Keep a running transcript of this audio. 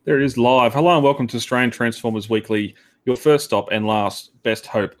There it is live. Hello and welcome to Australian Transformers Weekly, your first stop and last best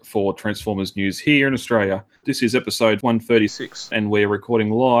hope for Transformers news here in Australia. This is episode 136 and we're recording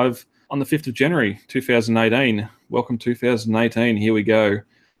live on the 5th of January 2018. Welcome 2018. Here we go.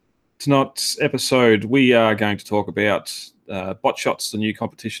 Tonight's episode we are going to talk about Bot Shots, the new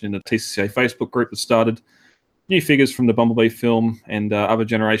competition in the TCCA Facebook group that started, new figures from the Bumblebee film and other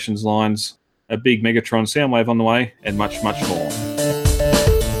Generations lines, a big Megatron Soundwave on the way, and much, much more.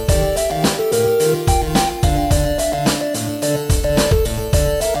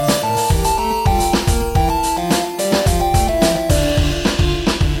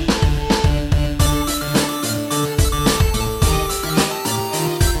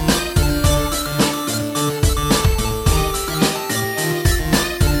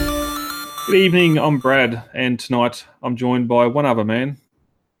 Good evening, I'm Brad, and tonight I'm joined by one other man,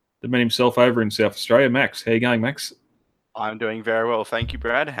 the man himself over in South Australia, Max. How you going, Max? I'm doing very well, thank you,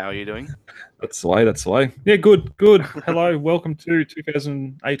 Brad. How are you doing? That's the way. Yeah, good. Hello, welcome to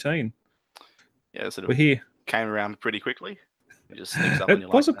 2018. Yeah, We're here. Came around pretty quickly. It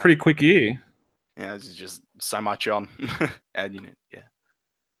was a pretty quick year. Yeah, it's just so much on, and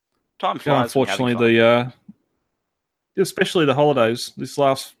time flies. Unfortunately, especially the holidays. This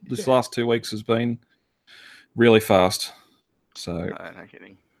last 2 weeks has been really fast. So no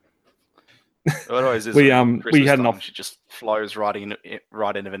kidding. It always is. we had an It just flows right into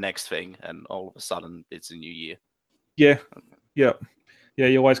the next thing, and all of a sudden it's a new year. Yeah.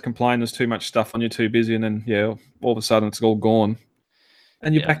 You always complain there's too much stuff on, you're too busy, and then all of a sudden it's all gone,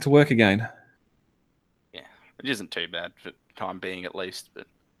 and you're back to work again. Yeah, which isn't too bad for time being, at least, but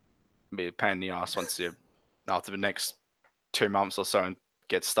it'll be a pain in the ass once you after the next 2 months or so and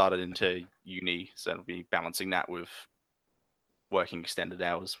get started into uni. So it'll be balancing that with working extended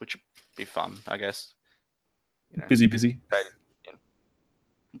hours, which would be fun, I guess. Busy.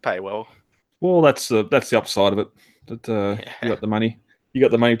 Pay well. Well, that's the upside of it. That you got the money. You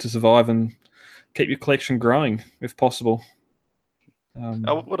got the money to survive and keep your collection growing, if possible.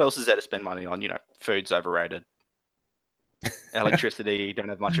 What else is there to spend money on? Food's overrated. Electricity, don't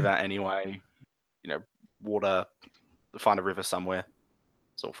have much of that anyway. Water, find a river somewhere.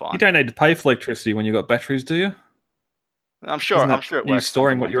 It's all fine. You don't need to pay for electricity when you've got batteries, do you? I'm sure it works. You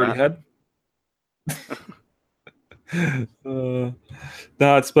storing what you already had? No,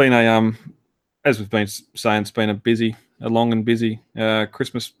 it's been as we've been saying, it's been a long and busy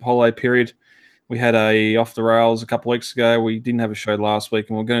Christmas holiday period. We had a Off the Rails a couple of weeks ago. We didn't have a show last week,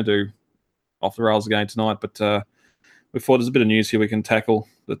 and we're going to do Off the Rails again tonight. But we thought there's a bit of news here we can tackle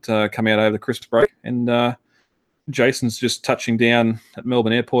that come out over the Christmas break. And Jason's just touching down at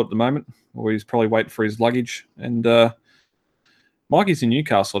Melbourne Airport at the moment, or he's probably waiting for his luggage. And Mikey's in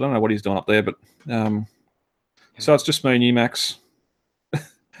Newcastle. I don't know what he's doing up there, but so it's just me and you, Max.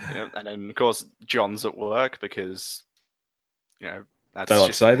 And then of course John's at work because that's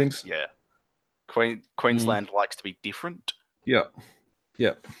daylight savings. Yeah, Queensland likes to be different. Yeah.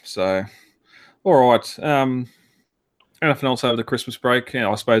 So, all right. Anything else over the Christmas break?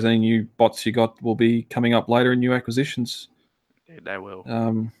 I suppose any new bots you got will be coming up later in new acquisitions. Yeah, they will.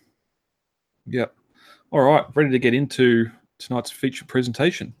 Yep. All right. Ready to get into tonight's feature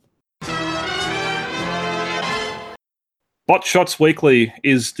presentation. Bot Shots Weekly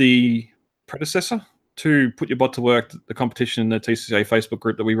is the predecessor to Put Your Bot to Work, the competition in the TCCA Facebook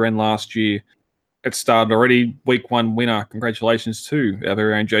group that we ran last year. It started already. Week 1 winner. Congratulations to our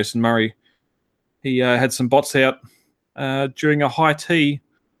very own Jason Murray. He had some bots out during a high tea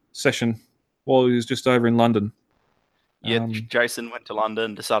session while he was just over in London. Yeah, Jason went to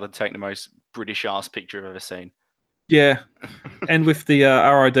London, decided to take the most British-ass picture I've ever seen. Yeah, and with the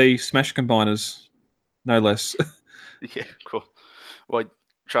RID Smash Combiners, no less. Yeah, cool. Well,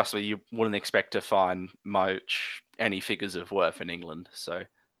 trust me, you wouldn't expect to find much any figures of worth in England, so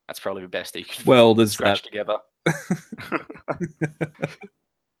that's probably the best he could there's scratch that together.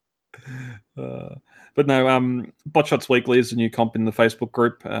 But no, Bot Shots Weekly is the new comp in the Facebook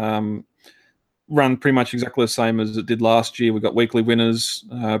group. Run pretty much exactly the same as it did last year. We've got weekly winners,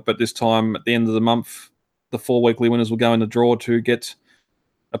 but this time at the end of the month, the 4 weekly winners will go in the draw to get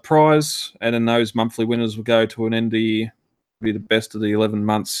a prize, and then those monthly winners will go to an ND, be the best of the 11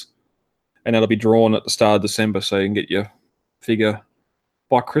 months, and that'll be drawn at the start of December, so you can get your figure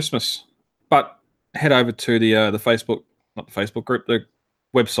by Christmas. But head over to the Facebook, not the Facebook group, the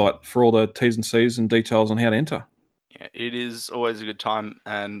website for all the T's and C's and details on how to enter. Yeah, it is always a good time,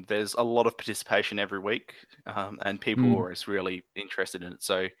 and there's a lot of participation every week, and people are always really interested in it.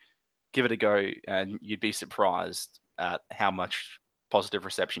 So give it a go, and you'd be surprised at how much positive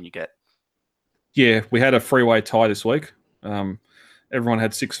reception you get. Yeah, we had a freeway tie this week. everyone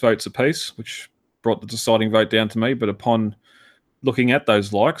had 6 votes apiece, which brought the deciding vote down to me. But upon looking at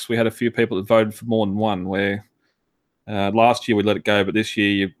those likes, we had a few people that voted for more than one, where last year we let it go, but this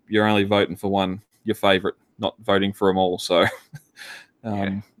year you're only voting for one, your favourite, not voting for them all. So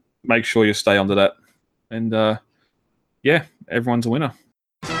make sure you stay onto that. And everyone's a winner.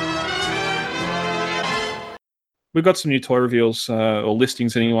 We've got some new toy reveals, or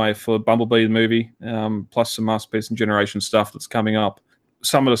listings anyway, for Bumblebee the movie, plus some Masterpiece and Generation stuff that's coming up.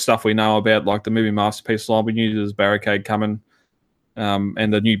 Some of the stuff we know about, like the movie Masterpiece line, we knew there's Barricade coming,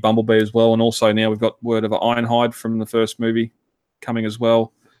 and the new Bumblebee as well. And also now we've got word of Ironhide from the first movie coming as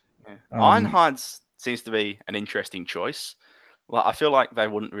well. Yeah. Ironhide seems to be an interesting choice. Well, I feel like they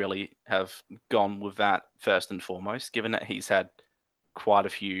wouldn't really have gone with that first and foremost, given that he's had quite a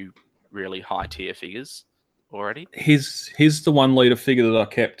few really high-tier figures already. He's the one leader figure that I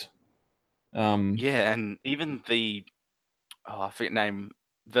kept. And even I forget the name,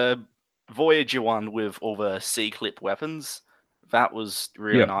 the Voyager one with all the C-clip weapons, that was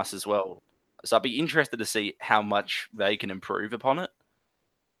really nice as well. So I'd be interested to see how much they can improve upon it.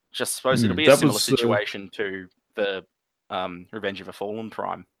 Just suppose it'll be a similar situation to the Revenge of the Fallen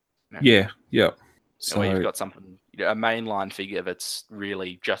Prime. Yeah. So where you've got something, a mainline figure that's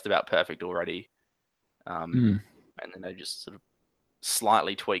really just about perfect already. And then they just sort of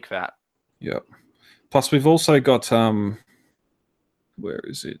slightly tweak that. Yeah. Plus, we've also got where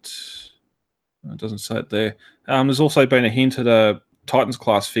is it? It doesn't say it there. There's also been a hint at a Titans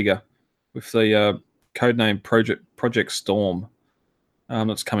class figure with the codename Project Storm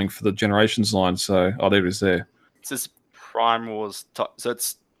that's coming for the Generations line. So, there it is there. It says Prime Wars. So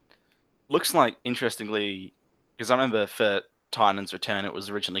it's looks like, interestingly, because I remember for Titans Return, it was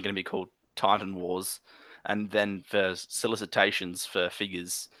originally going to be called Titan Wars. And then for solicitations for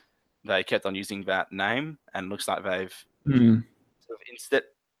figures, they kept on using that name, and looks like they've sort of instead.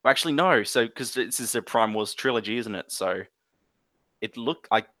 Actually, no. So because this is a Prime Wars trilogy, isn't it? So it looked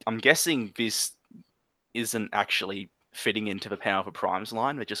like, I'm guessing this isn't actually fitting into the Power of the Primes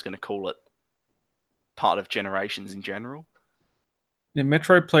line. They're just going to call it part of Generations in general. Yeah,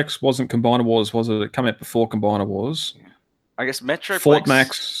 Metroplex wasn't Combiner Wars, was it? It came out before Combiner Wars. Yeah. I guess Metroplex. Fort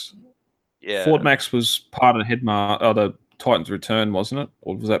Max. Yeah. Fort Max was part of the Titans Return, wasn't it?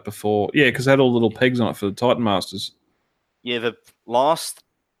 Or was that before? Yeah, because it had all little pegs on it for the Titan Masters. Yeah, the last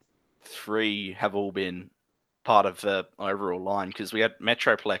 3 have all been part of the overall line, because we had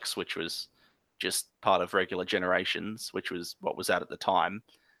Metroplex, which was just part of regular Generations, which was what was out at the time.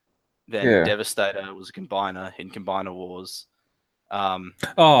 Then Devastator was a combiner in Combiner Wars.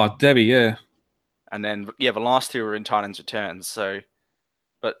 Debbie, yeah. And then, the last 2 were in Titans Returns. So,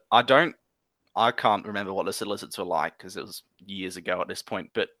 but I can't remember what the solicits were like, because it was years ago at this point.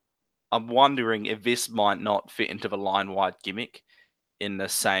 But I'm wondering if this might not fit into the line-wide gimmick in the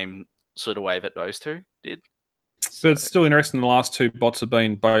same sort of way that those 2 did. But it's still interesting. The last 2 bots have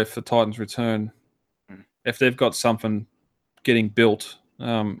been both for Titans Return. If they've got something getting built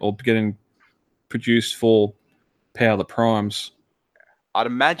or getting produced for Power the Primes, I'd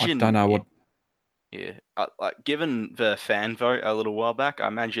imagine. I don't know what. Yeah, given the fan vote a little while back, I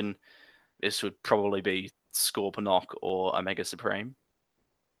imagine this would probably be Scorponok or Omega Supreme,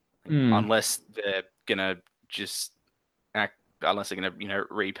 unless they're gonna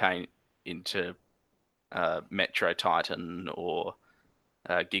repaint into Metro Titan or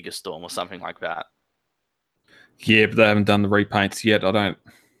Gigastorm or something like that. Yeah, but they haven't done the repaints yet. I don't.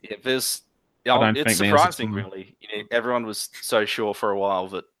 Yeah, it's surprising, really. Everyone was so sure for a while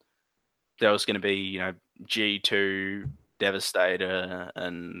that there was going to be, G2, Devastator,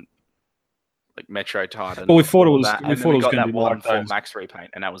 and like Metro Titan. Well, we thought it was. That. We thought it was going to be one like those Max repaint,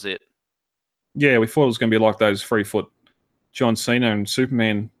 and that was it. Yeah, we thought it was going to be like those 3-foot John Cena and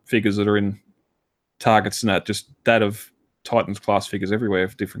Superman figures that are in Targets and that. Just that of Titans class figures everywhere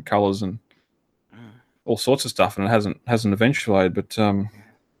of different colours and all sorts of stuff, and it hasn't eventuated. But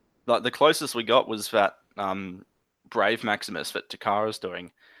like the closest we got was that Brave Maximus that Takara's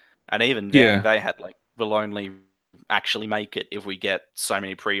doing. And even then, they had we'll only actually make it if we get so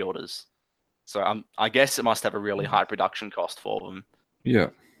many pre-orders. So I guess it must have a really high production cost for them. Yeah.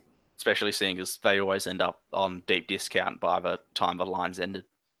 Especially seeing as they always end up on deep discount by the time the line's ended.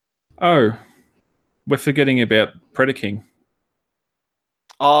 Oh, we're forgetting about Predaking.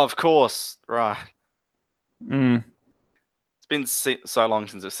 Oh, of course. Right. It's been so long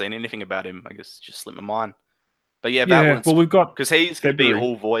since I've seen anything about him. I guess it's just slipped my mind. But yeah, we've got, because he's going to be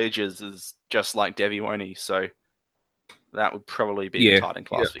all Voyagers, is just like Devi, won't he? So that would probably be the Titan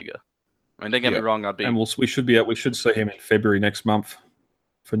class figure. I mean, don't get me wrong, we should see him in February next month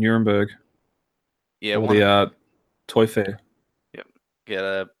for Nuremberg. Yeah, or the Toy Fair. Yep. Get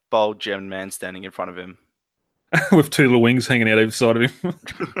a bold German man standing in front of him. with two little wings hanging out either side of him.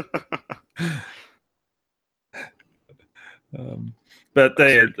 But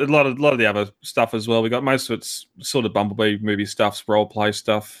a lot of the other stuff as well. We got most of it's sort of Bumblebee movie stuff, role play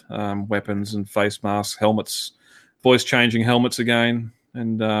stuff, weapons and face masks, helmets, voice changing helmets again,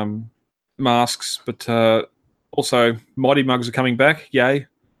 and masks. But also Mighty Mugs are coming back. Yay!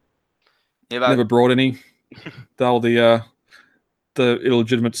 Yeah, Never brought any. The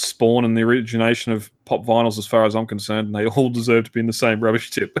illegitimate spawn and the origination of pop vinyls, as far as I'm concerned, and they all deserve to be in the same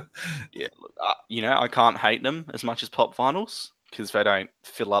rubbish tip. Yeah, look, I can't hate them as much as pop vinyls because they don't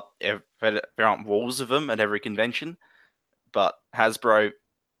fill up. There aren't walls of them at every convention. But Hasbro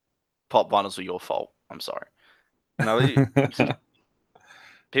pop vinyls were your fault. I'm sorry. I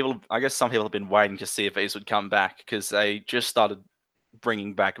guess some people have been waiting to see if these would come back because they just started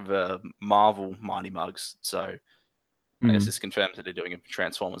bringing back the Marvel Mighty Mugs. So I guess this confirms that they're doing it for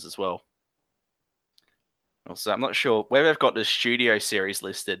Transformers as well. Also, I'm not sure where they've got the Studio series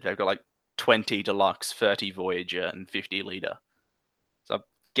listed. They've got like 20 Deluxe, 30 Voyager, and 50 Leader. So I'm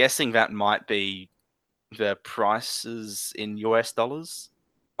guessing that might be the prices in US dollars.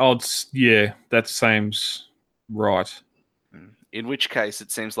 Oh, yeah, that seems right. In which case,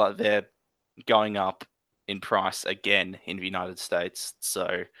 it seems like they're going up in price again in the United States.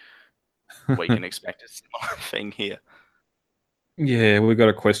 So we can expect a similar thing here. Yeah, we've got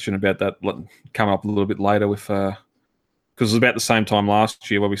a question about that coming up a little bit later with because it was about the same time last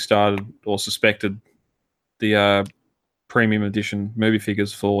year where we started or suspected the premium edition movie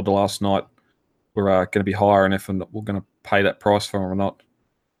figures for The Last Night were going to be higher, and if we're going to pay that price for them or not.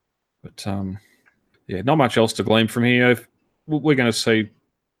 But yeah, not much else to glean from here. We're going to see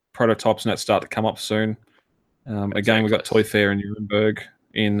prototypes and that start to come up soon. Again, we've got Toy Fair in Nuremberg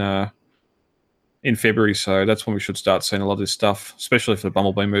in February, so that's when we should start seeing a lot of this stuff, especially for the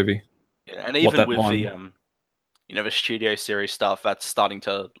Bumblebee movie. Yeah, and even with the the Studio Series stuff, that's starting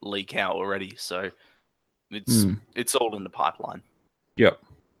to leak out already. So it's all in the pipeline. Yep.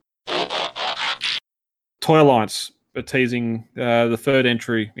 Toy Alliance are teasing the third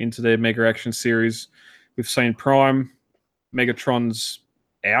entry into their Mega Action series. We've seen Prime, Megatron's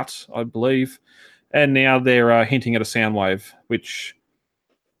out, I believe, and now they're hinting at a Soundwave, which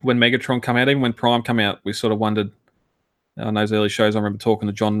when Megatron come out, even when Prime come out, we sort of wondered on those early shows. I remember talking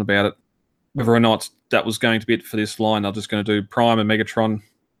to John about it, whether or not that was going to be it for this line. They're just going to do Prime and Megatron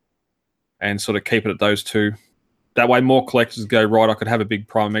and sort of keep it at those two. That way more collectors go, right, I could have a big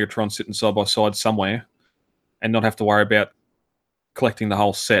Prime and Megatron sitting side by side somewhere and not have to worry about collecting the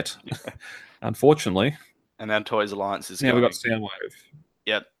whole set. Unfortunately. And then Toys Alliance is now we've got Soundwave.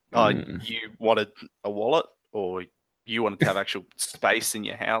 Yep. You wanted a wallet or you wanted to have actual space in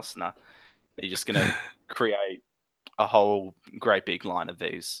your house? No. You're just going to create a whole great big line of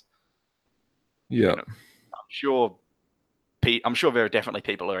these. Yeah. I'm sure there are definitely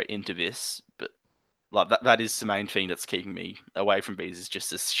people who are into this, but like that is the main thing that's keeping me away from these is just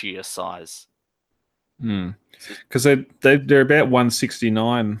the sheer size. Because they're about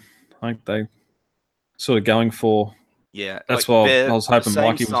 169, I think they sort of going for. Yeah, that's why I was hoping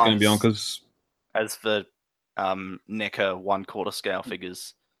Mikey was going to be on because as the NECA 1/4 scale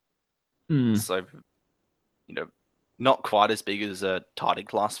figures, so not quite as big as a Titan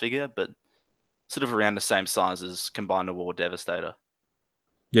class figure, but sort of around the same size as Combiner War Devastator.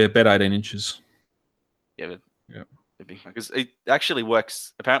 Yeah, about 18 inches. Yeah, because it actually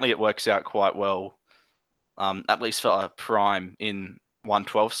works. Apparently, it works out quite well. At least for a Prime in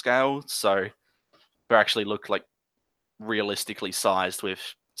 1/12 scale, so they actually look like realistically sized with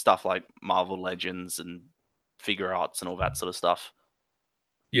stuff like Marvel Legends and figure arts and all that sort of stuff.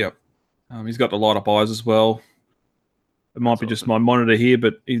 Yep. He's got the light up eyes as well. It might be just my monitor here,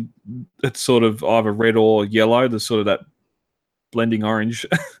 but it's sort of either red or yellow. There's sort of that blending orange.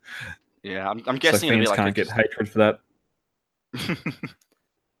 Yeah, I'm guessing so fans can't get hatred for that.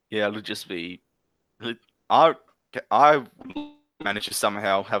 Yeah, it'll just be. I manage to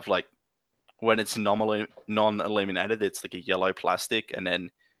somehow have like when it's non-illuminated, it's like a yellow plastic, and then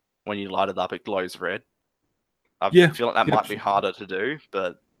when you light it up, it glows red. I feel like that might be harder to do,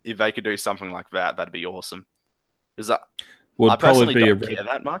 but if they could do something like that, that'd be awesome. Because I personally don't care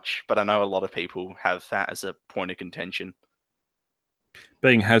that much, but I know a lot of people have that as a point of contention.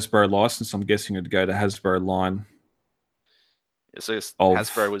 Being Hasbro licensed, I'm guessing it'd go to Hasbro line. So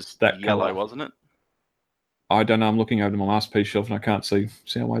Hasbro was that yellow, color. Wasn't it? I don't know. I'm looking over my masterpiece shelf and I can't see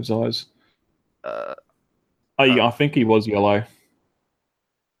Soundwave's eyes. I think he was yellow.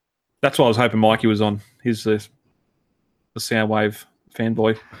 That's why I was hoping Mikey was on. He's the Soundwave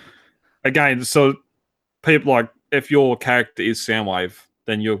fanboy. Again, so people like if your character is Soundwave,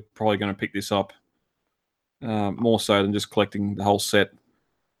 then you're probably going to pick this up more so than just collecting the whole set.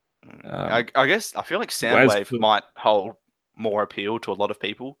 I guess I feel like Soundwave might hold more appeal to a lot of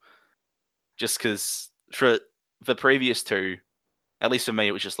people, just because for the previous two, at least for me,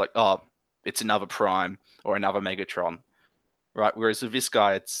 it was just like, oh, it's another Prime or another Megatron, right? Whereas with this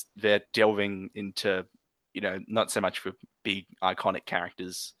guy, they're delving into, not so much for big iconic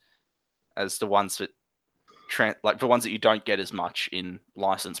characters as the ones that like the ones that you don't get as much in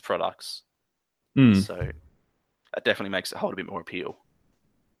licensed products. So that definitely makes it hold a bit more appeal.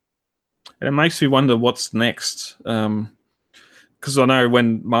 And it makes me wonder what's next. Because I know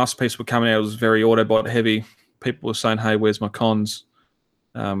when Masterpiece were coming out, it was very Autobot heavy. People were saying, hey, where's my cons?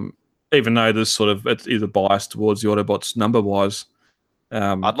 Even though there's sort of, it's either biased towards the Autobots number-wise.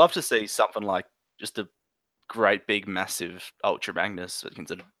 I'd love to see something like just a great big massive Ultra Magnus that can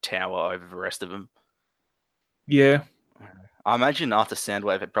sort of tower over the rest of them. Yeah. I imagine after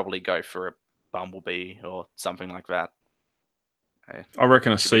Soundwave, it'd probably go for a Bumblebee or something like that. I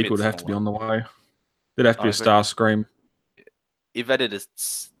reckon a sequel would have to be on the way. There'd have to be a Starscream. If that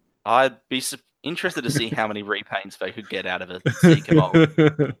is, I'd be interested to see how many repaints they could get out of a Seeker mold.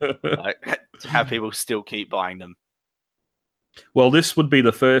 Like, to have people still keep buying them. Well, this would be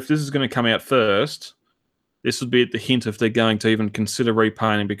the first. If this is going to come out first, this would be at the hint if they're going to even consider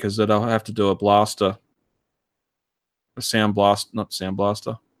repainting, because they'll have to do a blaster. A Sound Blast, not Sound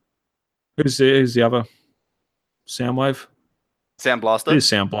Blaster. Who's the other? Soundwave? Sound Blaster? It is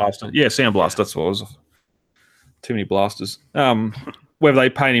Sound Blaster. Yeah, Sound Blaster, that's what it was. Too many blasters. Whether they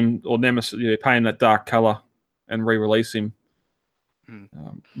paint him or Nemesis, paint him that dark colour and re-release him.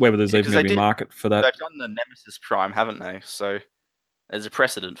 Whether there's even going to be a market for that. They've done the Nemesis Prime, haven't they? So there's a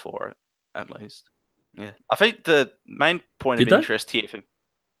precedent for it, at least. Yeah, I think the main point of interest here.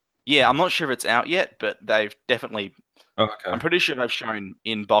 Yeah, I'm not sure if it's out yet, but they've definitely. Oh, okay. I'm pretty sure they've shown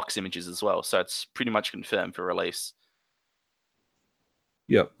in-box images as well, so it's pretty much confirmed for release.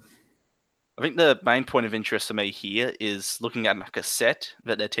 Yep. I think the main point of interest for me here is looking at a cassette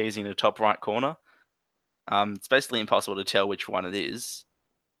that they're teasing in the top right corner. It's basically impossible to tell which one it is,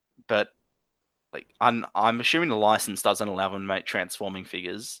 but like I'm assuming the license doesn't allow them to make transforming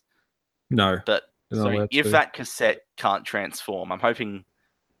figures. No. But so if that cassette can't transform, I'm hoping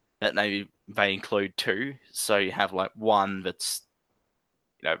that maybe they include two, so you have like one that's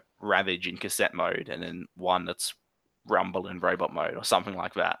Ravage in cassette mode, and then one that's Rumble in robot mode, or something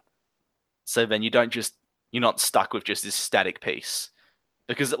like that. So then you're not stuck with just this static piece,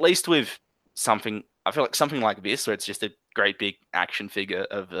 because at least with something, I feel like something like this, where it's just a great big action figure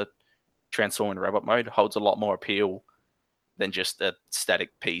of a Transformer in robot mode, holds a lot more appeal than just a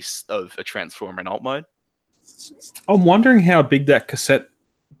static piece of a Transformer in alt mode. I'm wondering how big that cassette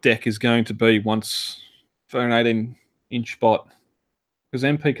deck is going to be once for an 18-inch bot, because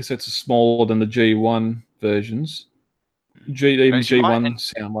MP cassettes are smaller than the G1 versions. Even G1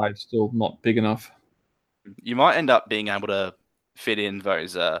 Soundwave's still not big enough. You might end up being able to fit in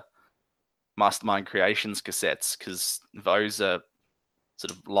those Mastermind Creations cassettes, because those are sort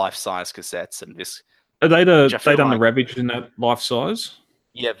of life-size cassettes, and this. Are they done the Ravage in that life size?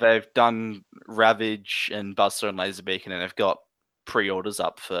 Yeah, they've done Ravage and Buster and Laserbeak, and they've got pre-orders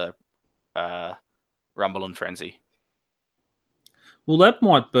up for Rumble and Frenzy. Well, that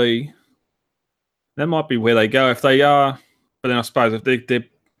might be where they go if they are. But then I suppose if they're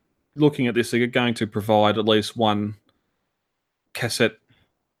looking at this, they're going to provide at least one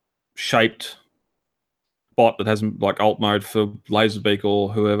cassette-shaped bot that has like alt mode for Laserbeak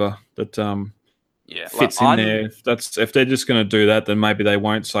or whoever that fits in there. If they're just going to do that, then maybe they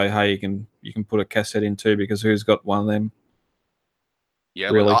won't say, "Hey, you can put a cassette in too," because who's got one of them? Yeah,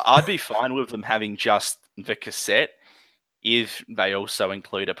 really. I'd be fine with them having just the cassette if they also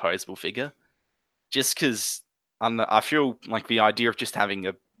include a posable figure, just because I feel like the idea of just having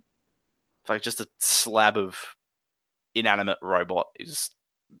a slab of inanimate robot is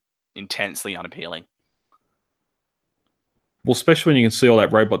intensely unappealing. Well, especially when you can see all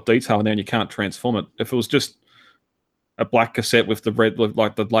that robot detail in there and you can't transform it. If it was just a black cassette with the red,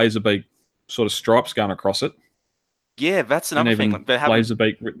 like the Laserbeak sort of stripes going across it. Yeah, that's another thing. Like,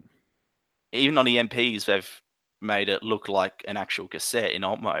 Laserbeak. Even on the MPs, they've made it look like an actual cassette in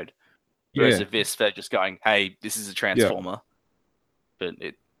alt mode. Whereas with this, they're just going, "Hey, this is a transformer," but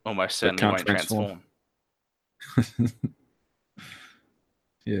it almost certainly won't transform.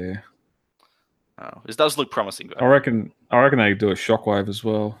 Yeah. Oh, this does look promising, though. I reckon they do a Shockwave as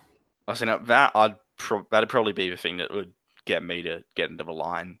well. I think that'd probably be the thing that would get me to get into the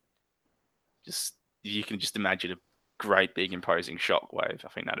line. You can just imagine a great big imposing Shockwave. I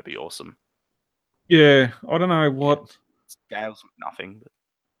think that'd be awesome. Yeah, I don't know what. Scales with nothing. But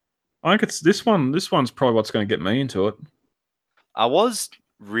I think it's this one. This one's probably what's going to get me into it. I was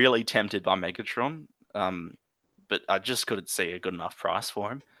really tempted by Megatron, but I just couldn't see a good enough price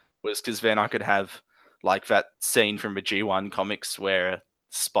for him. Was because then I could have like that scene from the G1 comics where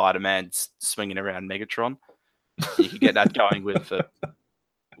Spider-Man's swinging around Megatron. You could get that going with the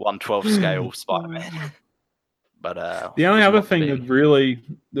 1/12 scale Spider-Man. But The only was other not to thing be.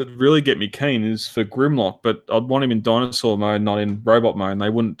 that really get me keen is for Grimlock, but I'd want him in dinosaur mode, not in robot mode. And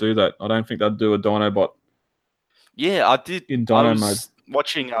they wouldn't do that. I don't think they'd do a Dinobot Yeah, I did. in I Dino mode. was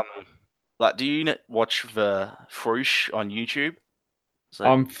watching like, do you watch the Froosh on YouTube? So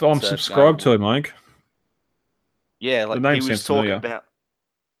I'm it's subscribed to him, Mike. yeah, The like he name was sounds talking familiar.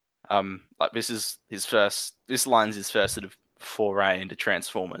 about like this line's his first sort of foray into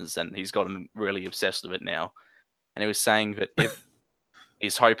Transformers, and he's gotten really obsessed with it now. And he was saying that if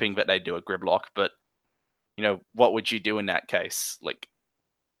he's hoping that they do a Grimlock, but what would you do in that case? Like,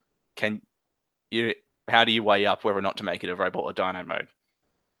 can you? How do you weigh up whether or not to make it a robot or Dino mode?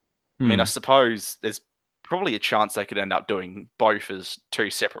 I mean, I Hmm. suppose there's probably a chance they could end up doing both as two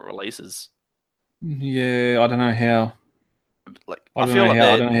separate releases. Yeah, I don't know how. Like, I I don't feel know like how. I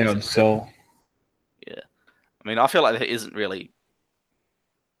there don't know how it'd isn't really. sell. Yeah, I mean, I feel like there isn't really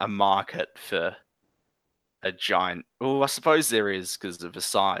a market for a giant. Well, I suppose there is because of the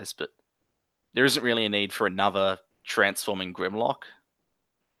size, but there isn't really a need for another transforming Grimlock.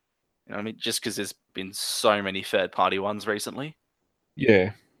 You know what I mean? Just because there's been so many third-party ones recently,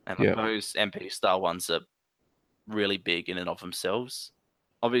 Yeah, and like yeah, those MP Star ones are really big in and of themselves.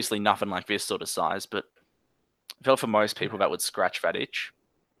 Obviously, nothing like this sort of size, but I feel for most people that would scratch that itch.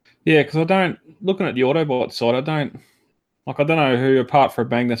 yeah. Because I don't. Looking at the Autobot side, I don't like. I don't know who, apart from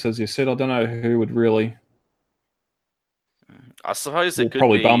Magnus, as you said, I don't know who would really. I suppose Well, it could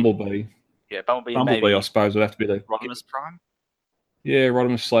probably be, Bumblebee. yeah, Bumblebee and Bumblebee, I maybe suppose, would have to be the Rodimus Prime. yeah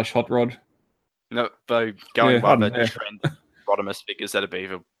Rodimus slash Hot Rod. No, though Yeah, going I by the don't know. trend of Rodimus figures, that'd be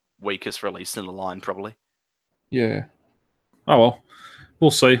the weakest release in the line, probably. Yeah. Oh well,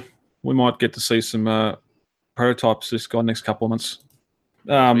 we'll see. We might get to see some prototypes this guy next couple of months.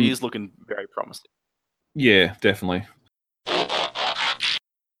 Yeah, so he Um, is looking very promising. yeah, definitely.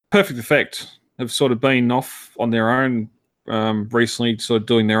 Perfect Effect have sort of been off on their own recently, sort of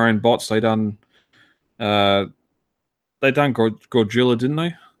doing their own bots. Uh, they done Godzilla, didn't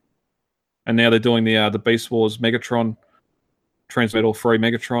they? And now they're doing the Beast Wars Megatron Transmetal Free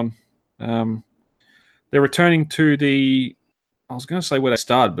Megatron. Um, they're returning to the. I was going to say where they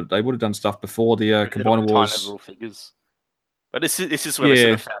started, but they would have done stuff before the They're Combiner doing tiny Wars. little figures. But this is where they sort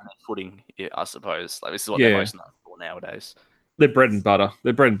Yeah, of found their footing, yeah, I suppose. Like, this is what they're yeah. most known for nowadays. Their bread and butter.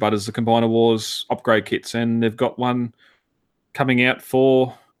 Their bread and butter is the Combiner Wars upgrade kits, and they've got one coming out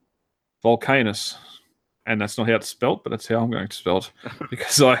for Volcanus. And that's not how it's spelt, but that's how I'm going to spell it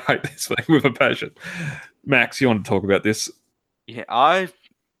because I hate this thing with a passion. Max, you want to talk about this? Yeah,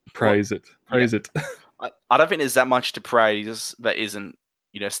 Praise it. yeah, Praise it. I don't think there's that much to praise that isn't,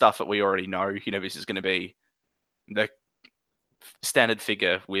 stuff that we already know. This is going to be the standard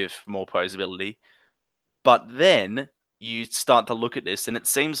figure with more posability. But then you start to look at this, and it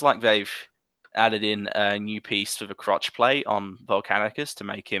seems like they've added in a new piece for the crotch plate on Volcanicus to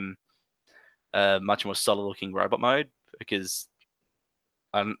make him a much more solid-looking robot mode. Because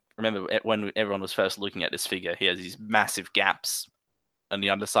I remember when everyone was first looking at this figure, he has these massive gaps on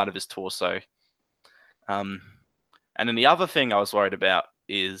the underside of his torso. And then the other thing I was worried about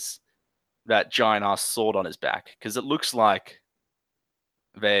is that giant ass sword on his back, because it looks like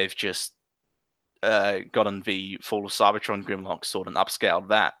they've just gotten the full Cybertron Grimlock sword and upscaled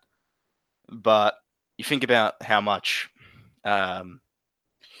that. But you think about how much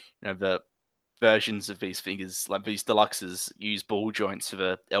the versions of these figures, like these deluxes, use ball joints for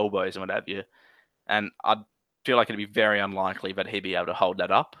the elbows and what have you, and I feel like it'd be very unlikely that he'd be able to hold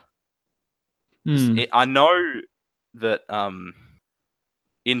that up. I know that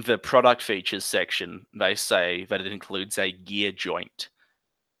in the product features section, they say that it includes a gear joint.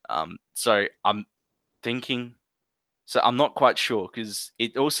 So I'm thinking, so I'm not quite sure because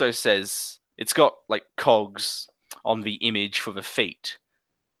it also says it's got like cogs on the image for the feet.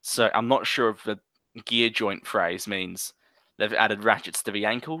 So I'm not sure if the gear joint phrase means they've added ratchets to the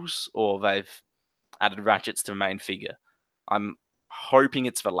ankles or they've added ratchets to the main figure. I'm hoping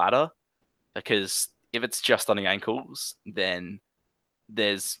it's the latter because if it's just on the ankles, then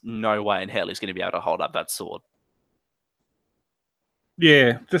there's no way in hell he's going to be able to hold up that sword.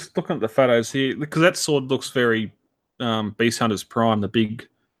 Yeah, just looking at the photos here, because that sword looks very Beast Hunters Prime, the big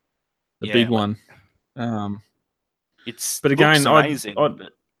Yeah, like one. it But looks again, amazing, I'd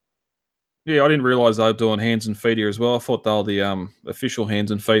but Yeah, I didn't realize they were doing hands and feet here as well. I thought they were the official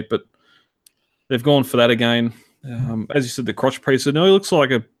hands and feet, but they've gone for that again. As you said, the crotch piece. It nearly looks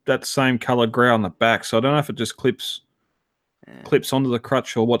like that same color grey on the back. So I don't know if it just Yeah. clips onto the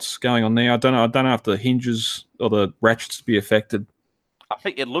crutch or what's going on there. I don't know. I don't know if the hinges or the ratchets be affected. I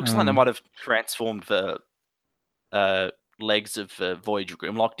think it looks like they might have transformed the legs of Voyager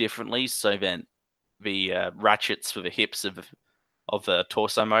Grimlock differently, so then the ratchets for the hips of the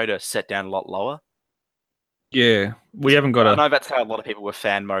torso mode are set down a lot lower. Yeah, we haven't got I a. know that's how a lot of people were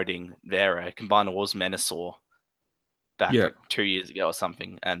fan moding their Combiner Wars Menasor back Yeah. like 2 years ago or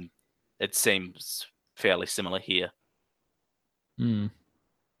something, and it seems fairly similar here.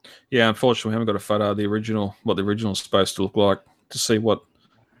 Yeah, unfortunately, we haven't got a photo of the original, what the original is supposed to look like, to see what.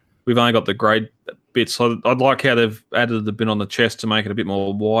 We've only got the grade bits. I'd like how they've added the bit on the chest to make it a bit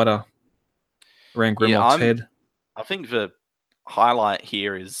more wider around Grimlock's head. I think the highlight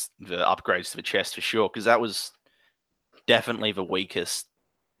here is the upgrades to the chest for sure, because that was definitely the weakest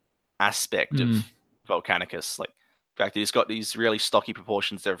aspect of Volcanicus. Like, in fact, he's got these really stocky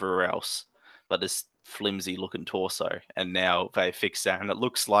proportions everywhere else, but this flimsy looking torso, and now they fix that, and it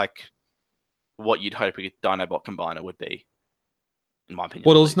looks like what you'd hope a Dinobot combiner would be, in my opinion.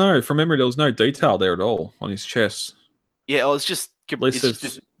 Well, from memory, there was no detail there at all on his chest. Yeah, well, it's just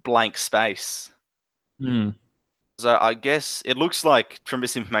this blank space. So I guess it looks like from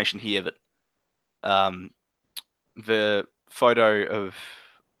this information here that the photo of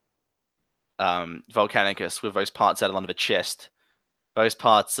Volcanicus with those parts added onto the chest, those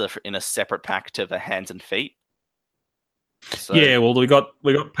parts are in a separate pack to the hands and feet. So, yeah, well, we got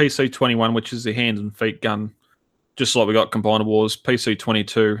PC-21, which is the hands and feet gun, just like we got Combiner Wars,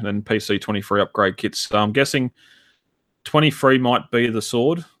 PC-22, and then PC-23 upgrade kits. So I'm guessing 23 might be the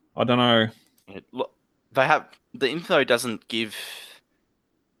sword. I don't know. Look, they have the info doesn't give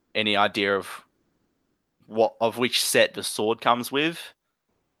any idea of which set the sword comes with.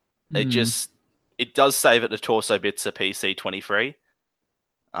 It does say that the torso bits are PC-23.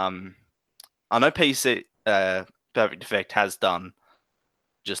 I know PC Perfect Effect has done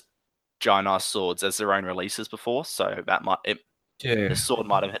just giant ass swords as their own releases before, so that the sword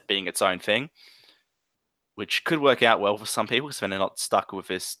might have been its own thing, which could work out well for some people because then they're not stuck with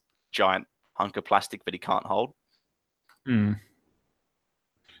this giant hunk of plastic that he can't hold.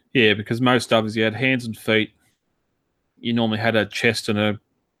 Yeah, because most others you had hands and feet. You normally had a chest and a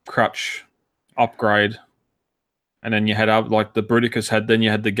crutch upgrade, and then you had like the Bruticus had. Then you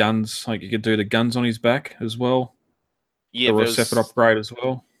had the guns. Like you could do the guns on his back as well. Yeah, there was a separate upgrade as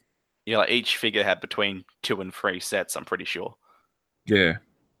well. Yeah, like each figure had between 2 and 3 sets. I'm pretty sure. Yeah,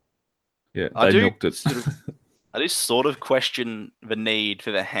 they milked it. I do sort of question the need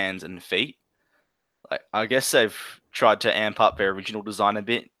for the hands and feet. Like, I guess they've tried to amp up their original design a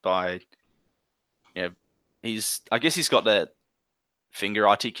bit by, I guess he's got the finger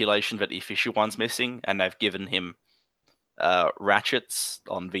articulation that the official one's missing, and they've given him ratchets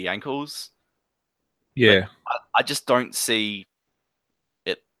on the ankles. Yeah, I just don't see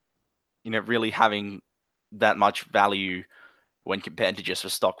it, really having that much value when compared to just a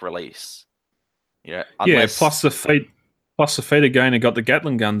stock release. Plus the feet again, have got the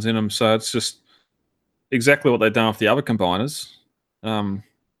Gatling guns in them, so it's just exactly what they've done with the other combiners.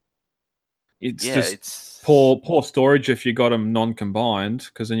 It's poor storage if you got them non-combined,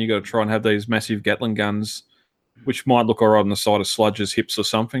 because then you got to try and have these massive Gatling guns, which might look alright on the side of Sludge's hips or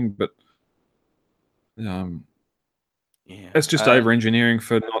something, but it's just over-engineering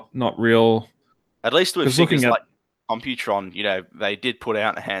for not real. At least with figures like Computron, they did put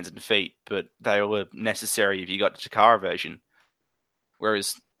out the hands and feet, but they were necessary if you got the Takara version.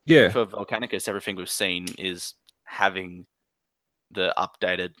 Whereas for Volcanicus, everything we've seen is having the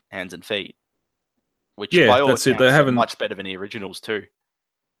updated hands and feet, which by all accounts they haven't much better than the originals too.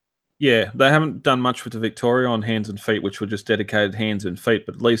 Yeah, they haven't done much with the Victorion hands and feet, which were just dedicated hands and feet,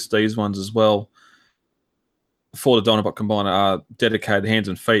 but at least these ones as well, for the Dinobot Combiner, are dedicated hands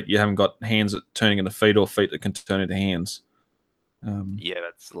and feet. You haven't got hands that turning into feet or feet that can turn into hands.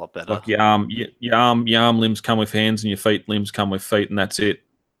 That's a lot better. Like your arm limbs come with hands, and your feet limbs come with feet, and that's it.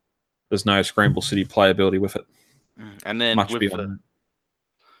 There's no Scramble City playability with it. And then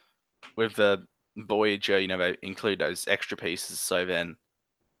with the Voyager, they include those extra pieces. So then,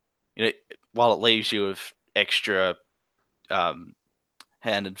 while it leaves you with extra hand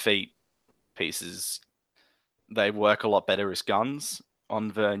and feet pieces, they work a lot better as guns on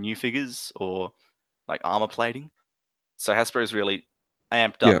the new figures or like armor plating. So Hasbro's really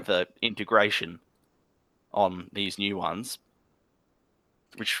amped up the integration on these new ones,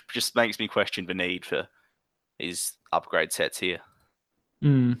 which just makes me question the need for these upgrade sets here.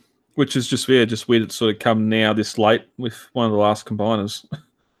 Which is just weird. Just weird it's sort of come now this late with one of the last combiners.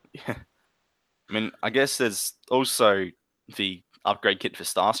 Yeah. I mean, I guess there's also the upgrade kit for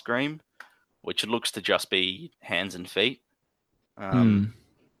Starscream, which looks to just be hands and feet.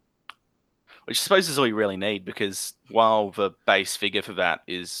 Which I suppose is all you really need, because while the base figure for that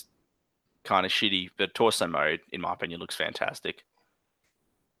is kind of shitty, the torso mode, in my opinion, looks fantastic.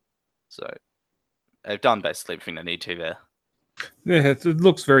 So they've done basically everything they need to there. Yeah, it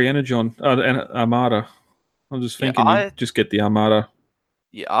looks very Energon and Armada. I'm just thinking you just get the Armada.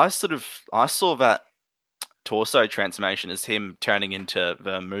 Yeah, I saw that torso transformation as him turning into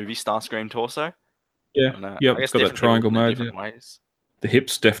the movie Starscream torso. Yeah, yep, it's got that triangle mode. Different ways. The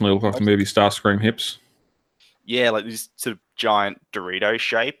hips definitely look like the movie Starscream hips. Yeah, like this sort of giant Dorito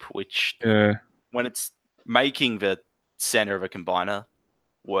shape, which when it's making the center of a combiner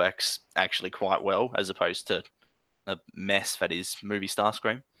works actually quite well, as opposed to a mess that is movie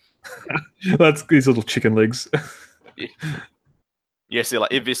Starscream. That's these little chicken legs. Yeah, see,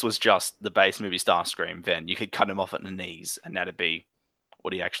 like if this was just the base movie Starscream, then you could cut him off at the knees, and that'd be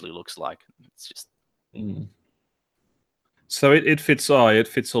what he actually looks like. It's just. So it fits all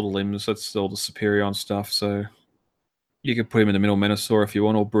the limbs. That's all the Superion stuff. So you could put him in the middle Menasor if you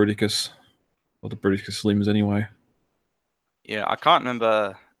want, or Bruticus, or the Bruticus limbs anyway. Yeah, I can't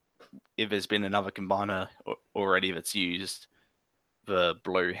remember if there's been another combiner already that's used the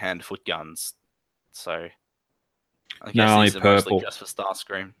blue hand foot guns. So I guess only these are purple. mostly just for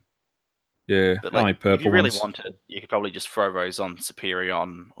Starscream. Yeah, but like, only purple. If you really ones. wanted, you could probably just throw those on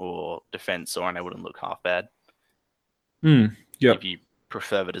Superion or Defensor, and they wouldn't look half bad. Yeah. If you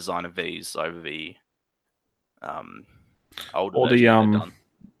prefer the design of these over the older or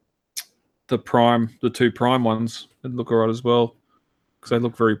the prime, the two prime ones, would look alright as well, because they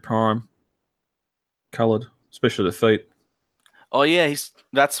look very prime coloured, especially the feet. Oh yeah,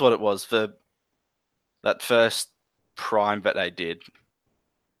 that's what it was for that first prime that they did.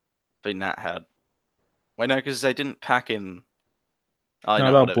 But that had. Wait, no, because they didn't pack in. Oh no,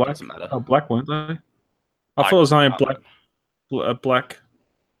 they were black. Doesn't matter. Oh, black, weren't they? I thought it was only black.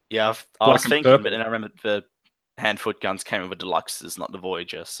 Yeah, I was thinking, but then I remember the hand foot guns came with the deluxes, not the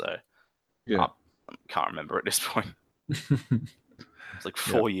Voyager, so yeah, I can't remember at this point. It's like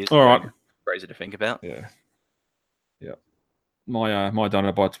 4 years. All right, crazy to think about. Yeah. My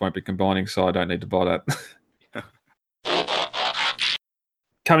Dinobots won't be combining, so I don't need to buy that.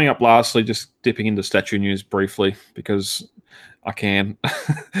 Coming up, lastly, just dipping into statue news briefly because I can.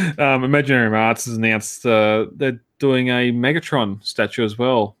 Imaginary Arts has announced they're doing a Megatron statue as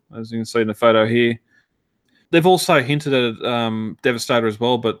well, as you can see in the photo here. They've also hinted at Devastator as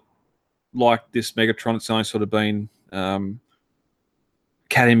well, but like this Megatron, it's only sort of been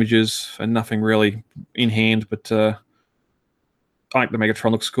CAD images and nothing really in hand. But I think the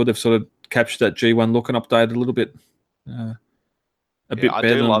Megatron looks good. They've sort of captured that G1 look and updated a little bit. A bit better. I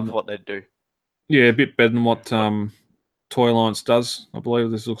do love what they do. Yeah, a bit better than what Toy Alliance does. I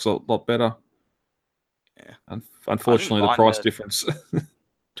believe this looks a lot better. Yeah. Unfortunately, the price difference.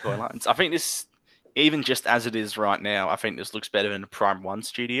 Toy Alliance. I think this, even just as it is right now, I think this looks better than the Prime 1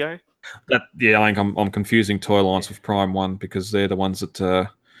 studio. I think I'm confusing Toy Alliance with Prime 1 because they're the ones that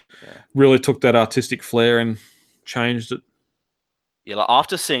really took that artistic flair and changed it. Yeah, like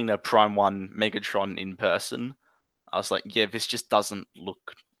after seeing the Prime 1 Megatron in person, I was like, yeah, this just doesn't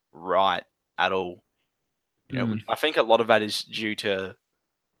look right at all. You know, I think a lot of that is due to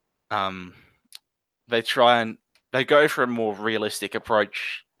they go for a more realistic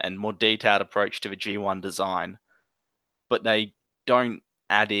approach and more detailed approach to the G1 design, but they don't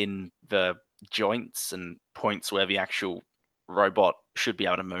add in the joints and points where the actual robot should be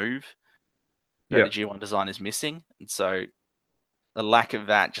able to move. The G1 design is missing, and so the lack of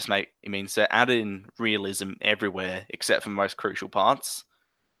that just means they add in realism everywhere except for the most crucial parts.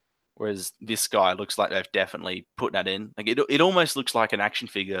 Whereas this guy looks like they've definitely put that in. Like it almost looks like an action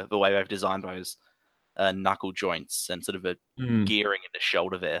figure the way they've designed those knuckle joints and sort of a gearing in the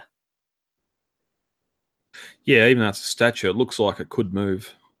shoulder there. Yeah, even though it's a statue, it looks like it could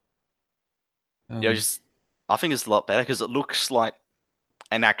move. I think it's a lot better because it looks like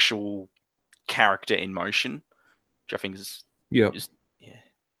an actual character in motion, which I think is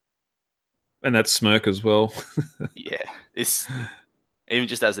and that smirk as well. Yeah, this even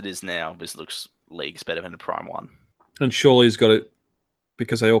just as it is now, this looks leagues better than the Prime 1. And surely he's got it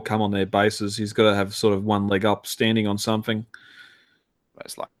because they all come on their bases. He's got to have sort of one leg up, standing on something.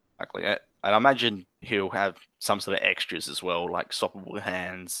 Most likely, and I imagine he'll have some sort of extras as well, like swappable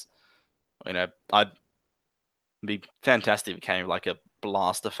hands. You know, I'd be fantastic if it came like a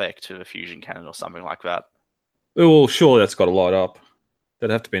blast effect to a fusion cannon or something like that. Well, surely that's got to light up.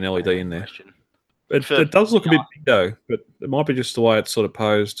 There'd have to be an LED in there. Question. It does look a bit big though, but it might be just the way it's sort of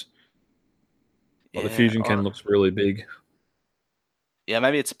posed. Like the Fusion Can looks really big. Yeah,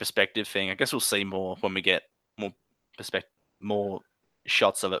 maybe it's a perspective thing. I guess we'll see more when we get more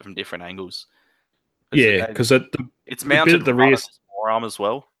shots of it from different angles. Yeah, because it's mounted at the rear forearm as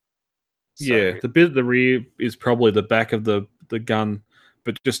well. So, yeah, the bit at the rear is probably the back of the gun,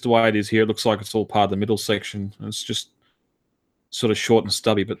 but just the way it is here, it looks like it's all part of the middle section. And it's just sort of short and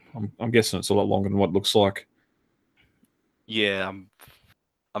stubby, but I'm guessing it's a lot longer than what it looks like. Yeah,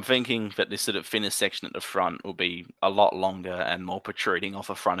 I'm thinking that this sort of thinner section at the front will be a lot longer and more protruding off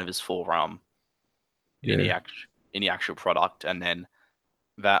the front of his forearm in the actual product, and then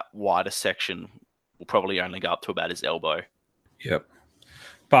that wider section will probably only go up to about his elbow. Yep,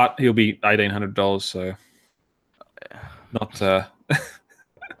 but he'll be $1,800, so not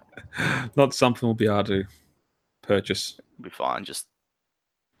not something we'll be able to purchase. It'll be fine. Just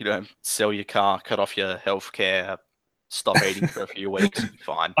sell your car, cut off your healthcare, stop eating for a few weeks. You'll be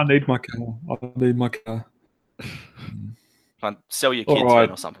fine. I need my car. Sell your kids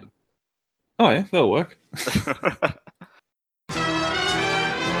or something. Oh yeah, that'll work.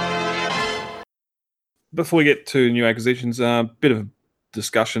 Before we get to new acquisitions, a bit of a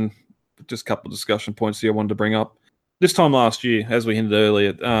discussion, just a couple of discussion points here I wanted to bring up. This time last year, as we hinted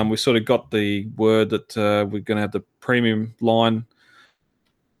earlier, we sort of got the word that we're going to have the premium line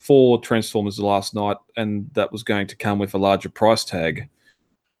for Transformers the last night, and that was going to come with a larger price tag.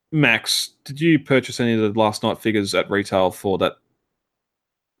 Max, did you purchase any of the last night figures at retail for that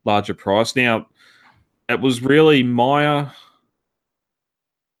larger price? Now, it was really Maya,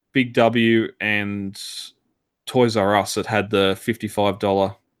 Big W, and Toys R Us that had the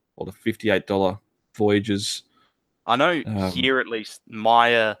 $55 or the $58 Voyagers. I know here at least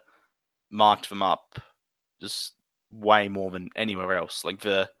Maya marked them up just way more than anywhere else. Like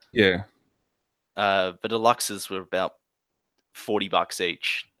the deluxes were about $40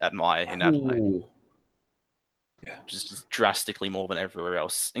 each at Maya in Adelaide. Yeah, just drastically more than everywhere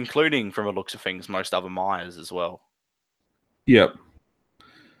else, including from the looks of things most other Mayas as well. Yep.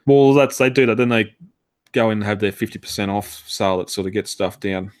 Well, they do that. Then they go in and have their 50% off sale that sort of gets stuff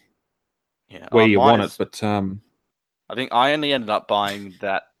down where you want it. But I think I only ended up buying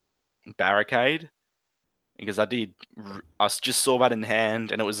that Barricade because I just saw that in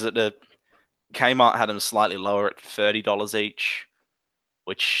hand, and it was at the Kmart had them slightly lower at $30 each,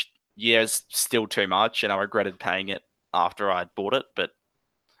 which is still too much, and I regretted paying it after I'd bought it. But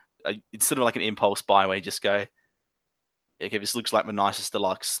it's sort of like an impulse buy where you just go, okay, this looks like the nicest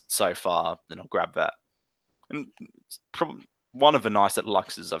deluxe so far, then I'll grab that. And it's probably one of the nicest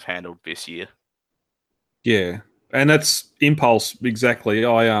deluxes I've handled this year. Yeah, and that's impulse exactly.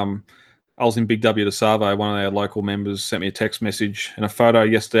 I was in Big W to Savo. One of our local members sent me a text message and a photo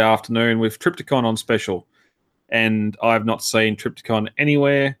yesterday afternoon with Trypticon on special, and I've not seen Trypticon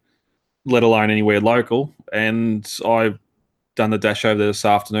anywhere, let alone anywhere local. And I've done the dash over there this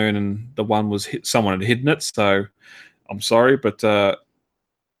afternoon, and the one was someone had hidden it. So I'm sorry, but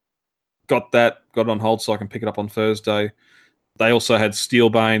got it on hold so I can pick it up on Thursday. They also had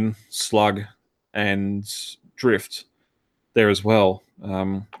Steelbane, Slug, and Drift there as well,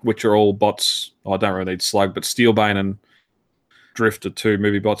 which are all bots. I don't really need Slug, but Steelbane and Drift are two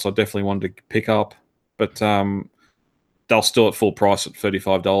movie bots I definitely wanted to pick up. But they're still at full price at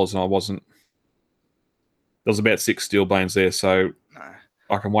 $35, and I wasn't. There was about 6 Steelbanes there, so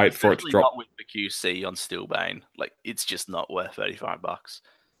I can wait for it to drop. Not with the QC on Steelbane, like it's just not worth $35.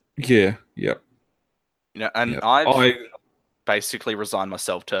 Yeah, yep. And I basically resigned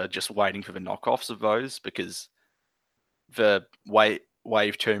myself to just waiting for the knockoffs of those because the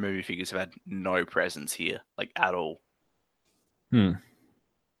Wave 2 movie figures have had no presence here, like at all.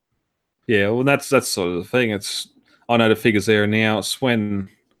 Yeah, well, that's sort of the thing. I know the figures there now. It's when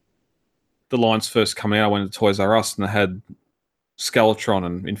the lines first come out, I went to Toys R Us and they had Skeletron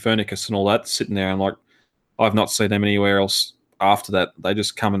and Infernicus and all that sitting there, and like I've not seen them anywhere else after that. They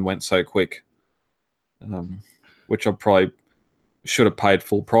just come and went so quick, which I probably should have paid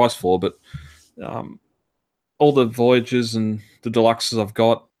full price for. But all the Voyagers and the Deluxes I've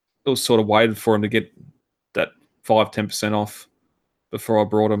got, it was sort of waited for them to get that 5-10% off before I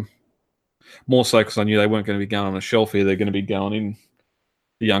brought them. More so because I knew they weren't going to be going on a shelf here. They're going to be going in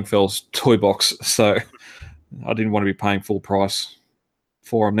the young fella's toy box. So I didn't want to be paying full price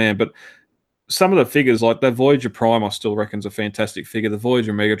for them there. But some of the figures, like that Voyager Prime, I still reckon is a fantastic figure. The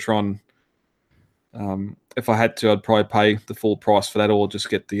Voyager Megatron, if I had to, I'd probably pay the full price for that, or just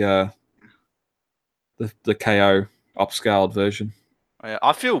get the KO upscaled version.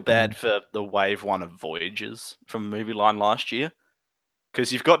 I feel bad for the Wave 1 of Voyagers from the movie line last year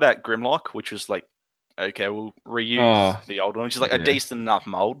because you've got that Grimlock, which was like, okay, we'll reuse the old one, which is like a decent enough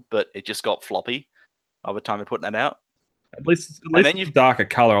mold, but it just got floppy by the time they're putting that out. At least it's a darker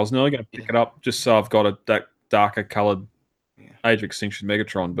color. I was nearly going to pick it up just so I've got that darker colored Age of Extinction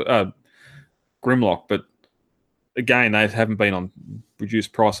Megatron, but Grimlock. But again, they haven't been on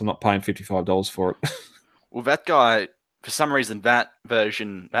reduced price. I'm not paying $55 for it. Well, that guy, for some reason, that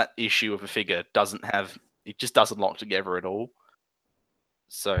issue of a figure it just doesn't lock together at all.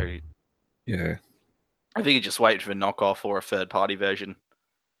 So, yeah, I think you just wait for a knockoff or a third-party version,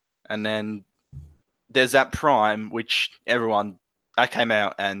 and then there's that Prime, which that came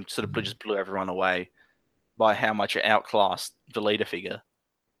out and sort of just blew everyone away by how much it outclassed the leader figure.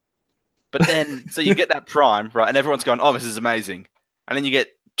 But then, so you get that Prime, right, and everyone's going, "Oh, this is amazing," and then you get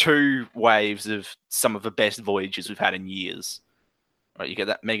 2 waves of some of the best Voyagers we've had in years. Right, you get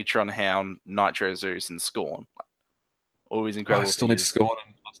that Megatron Hound, Nitro Zeus, and Scorn. Always incredible. I still need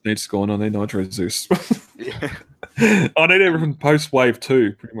Scorn. I need Nitro Zeus. I need everything post Wave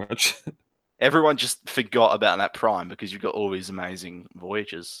 2, pretty much. Everyone just forgot about that Prime because you've got all these amazing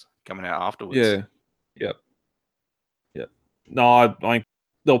Voyagers coming out afterwards. Yeah. Yep. No,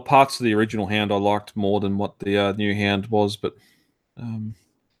 there were parts of the original Hound I liked more than what the new Hound was, but from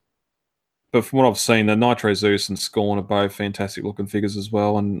what I've seen, the Nitro Zeus and Scorn are both fantastic looking figures as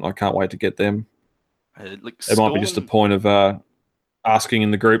well, and I can't wait to get them. It might be just a point of asking in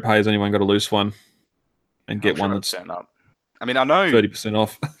the group, "Hey, has anyone got a loose one?" And get one that's up. I mean, I know 30%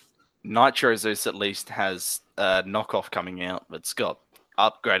 off. Nitro Zeus at least has a knockoff coming out that's got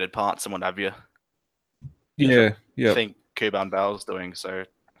upgraded parts and what have you. Yeah. I think Kuban Bell's doing, so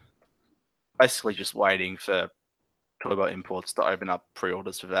basically just waiting for Toybot Imports to open up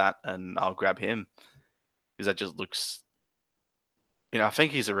pre-orders for that, and I'll grab him because that just looks, I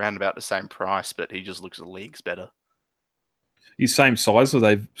think he's around about the same price, but he just looks leagues better. He's same size, or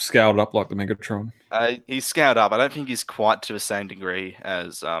they've scaled up like the Megatron? He's scaled up. I don't think he's quite to the same degree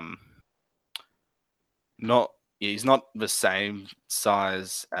as he's not the same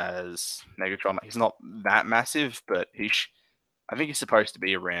size as Megatron. He's not that massive, but I think he's supposed to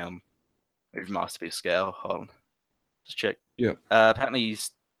be around Masterpiece scale. Hold on. Just check. Yeah. Apparently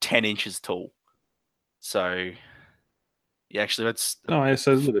he's 10 inches tall. So, yeah, actually that's... Oh, yeah,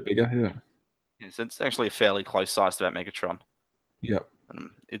 so it's a little bit bigger, yeah. Yeah, so it's actually a fairly close size to that Megatron. Yep.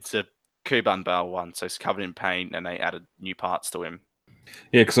 It's a Kuban Bell one, so it's covered in paint, and they added new parts to him.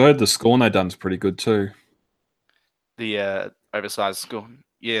 Yeah, because I heard the Scorn they done's pretty good too. The oversized Scorn.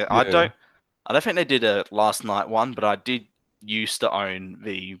 Yeah, I don't think they did a last night one, but I did used to own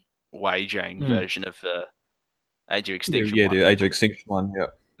the Wei-Jang version of the Age of Extinction one. Yeah, the Age of Extinction one, yeah.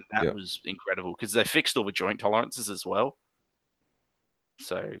 That was incredible because they fixed all the joint tolerances as well.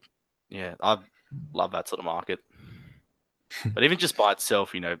 So, yeah, I love that sort of market. But even just by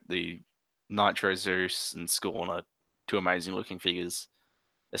itself, the Nitro Zeus and Scorn are 2 amazing looking figures,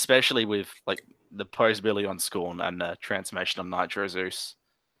 especially with like the posability on Scorn and the transformation on Nitro Zeus.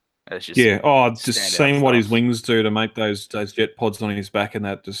 It's just just seeing what his wings do to make those jet pods on his back, and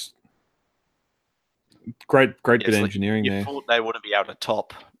that just great bit of engineering there. You thought they wouldn't be able to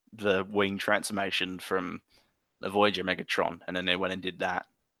top the wing transformation from the Voyager Megatron, and then they went and did that.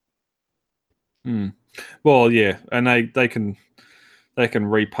 Well, yeah, and they can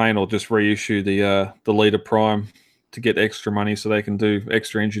repaint or just reissue the Leader Prime to get extra money, so they can do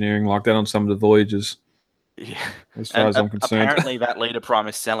extra engineering like that on some of the Voyagers. Yeah, as far as I'm concerned. Apparently, that Leader Prime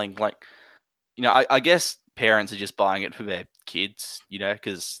is selling like, I guess parents are just buying it for their kids,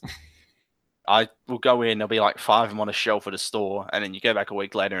 because I will go in, there'll be like 5 of them on a shelf at a store, and then you go back a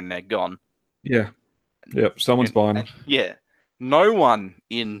week later and they're gone. Yeah. Yep, someone's buying them. Yeah. No one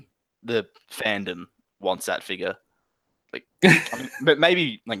in the fandom wants that figure. Like, but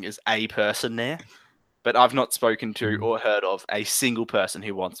maybe like there's a person there, but I've not spoken to or heard of a single person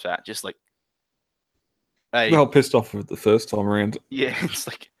who wants that. Just like well pissed off with the first time around. Yeah, it's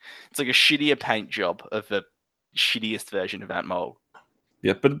like a shittier paint job of the shittiest version of that mold.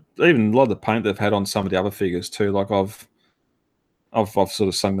 Yeah, but even a lot of the paint they've had on some of the other figures too. Like I've sort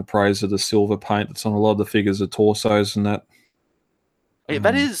of sung the praise of the silver paint that's on a lot of the figures, the torsos and that. Yeah,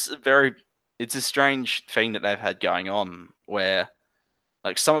 that is it's a strange thing that they've had going on where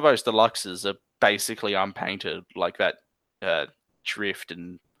like some of those deluxes are basically unpainted, like that Drift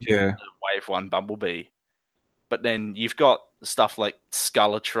and the Wave 1 Bumblebee. But then you've got stuff like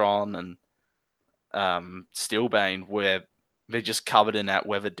Skeletron and Steelbane where they're just covered in that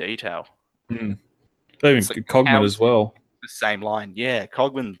weather detail. Even like Cogman as well. The same line. Yeah,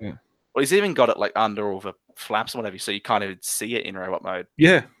 Cogman. Yeah. Well, he's even got it like under all the flaps and whatever, so you kind of see it in robot mode.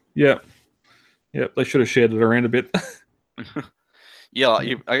 Yeah. They should have shared it around a bit. Yeah,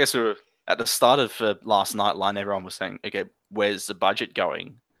 I guess we were at the start of last night line. Everyone was saying, "Okay, where's the budget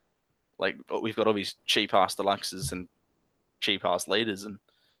going?" Like we've got all these cheap ass deluxes and cheap ass leaders, and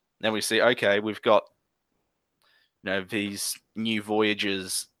then we see, okay, we've got these new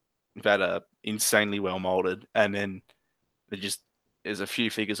Voyagers that are insanely well molded, and then there's a few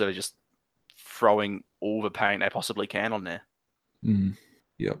figures that are just throwing all the paint they possibly can on there.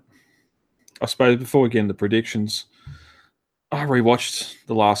 Yep. I suppose before we get into predictions, I rewatched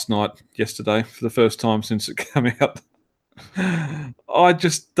The Last Night yesterday for the first time since it came out. I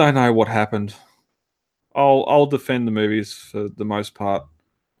just don't know what happened. I'll defend the movies for the most part.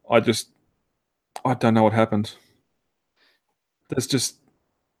 I don't know what happened. There's just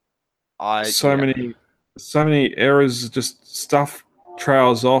so many errors. Just stuff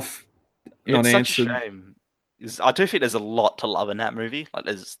trails off, not It's such a answered. shame. I do think there's a lot to love in that movie. Like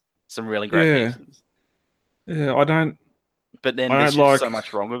there's some really great pieces, Yeah. but then I there's don't just like. so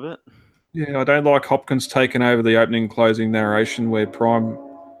much wrong with it. Yeah, I don't like Hopkins taking over the opening and closing narration where Prime.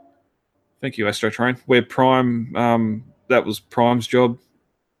 Thank you, Astro Train. Where Prime, that was Prime's job,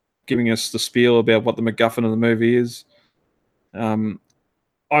 giving us the spiel about what the MacGuffin of the movie is. The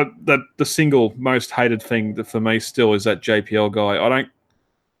single most hated thing for me still is that JPL guy.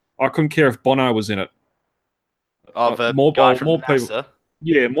 I couldn't care if Bono was in it. Oh, the guy from more NASA. people.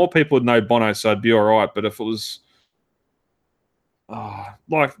 Yeah, more people would know Bono, so I'd be all right. But if it was,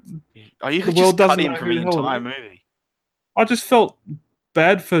 like, you could the world just cut doesn't him know from who the the hell entire it is. movie. I just felt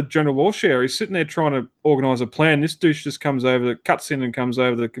bad for General Warshare. He's sitting there trying to organise a plan. This douche just cuts in and comes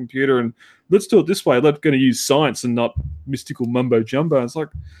over the computer and let's do it this way. We're going to use science and not mystical mumbo jumbo. It's like,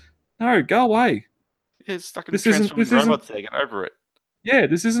 no, go away. Yeah, it's stuck in transforming robots. They get over it. Yeah,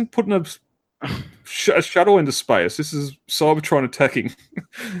 this isn't putting a shuttle into space. This is Cybertron attacking.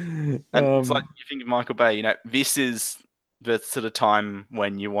 And it's like you think of Michael Bay. This is the sort of time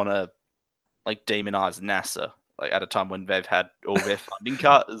when you want to like demonize NASA. Like at a time when they've had all their funding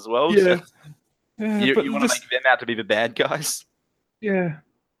cut as well. Yeah. So you want to make them out to be the bad guys. Yeah.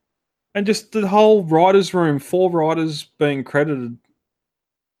 And just the whole writers' room, 4 writers being credited.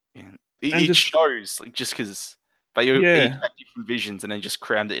 Yeah. It shows, like, just because they each had different visions and then just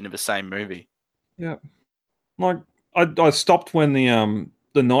crammed it into the same movie. Yeah. Like, I stopped when the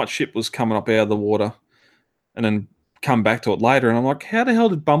night ship was coming up out of the water and then come back to it later. And I'm like, how the hell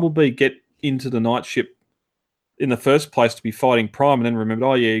did Bumblebee get into the night ship in the first place to be fighting Prime, and then remembered,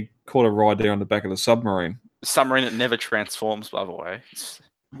 oh yeah, he caught a ride there on the back of the submarine. Submarine that never transforms, by the way.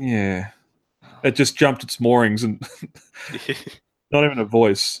 Yeah. It just jumped its moorings and not even a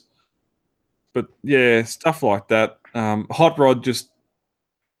voice. But yeah, stuff like that. Hot Rod just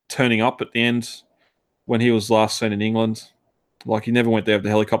turning up at the end when he was last seen in England. Like, he never went there with the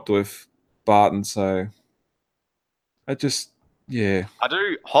helicopter with Barton, so I just, yeah.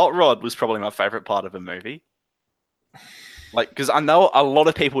 Hot Rod was probably my favourite part of the movie. Like, because I know a lot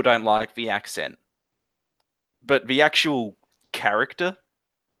of people don't like the accent, but the actual character,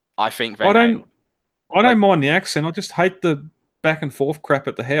 I think I don't mind the accent. I just hate the back and forth crap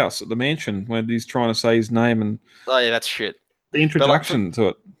at the house, at the mansion, when he's trying to say his name and. Oh yeah, that's shit. The introduction to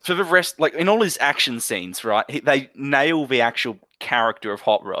it. For the rest, like in all his action scenes, right? They nail the actual character of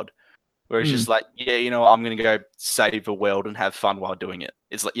Hot Rod, where it's just like, yeah, I'm gonna go save the world and have fun while doing it.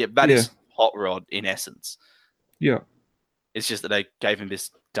 It's like, that is Hot Rod in essence. Yeah. It's just that they gave him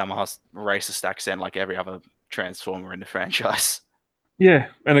this dumbass racist accent like every other Transformer in the franchise. Yeah,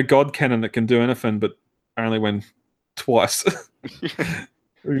 and a god cannon that can do anything, but only when twice. You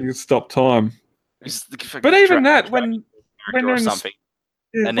can stop time. But even that, when they're in something,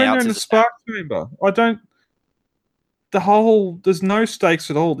 when they're in the spark chamber, there's no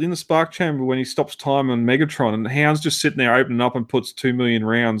stakes at all in the spark chamber when he stops time on Megatron, and Hound's just sitting there opening up and puts 2 million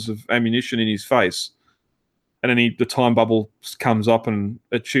rounds of ammunition in his face. And then the time bubble comes up and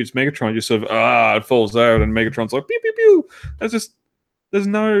it shoots Megatron. Just sort of, it falls out, and Megatron's like, pew, pew, pew. There's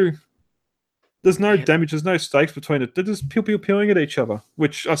no damage. There's no stakes between it. They're just pew, pew, pewing at each other,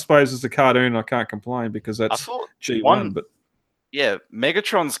 which I suppose is a cartoon. I can't complain because that's G1. But yeah,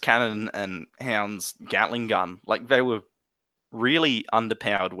 Megatron's cannon and Hound's Gatling gun, like, they were really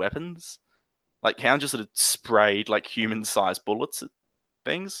underpowered weapons. Like, Hound just sort of sprayed like human-sized bullets at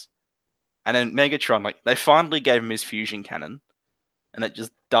things. And then Megatron, like, they finally gave him his fusion cannon, and it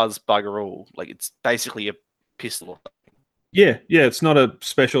just does bugger all. Like, it's basically a pistol. Yeah, it's not a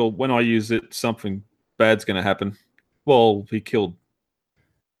special, when I use it, something bad's going to happen. Well, he killed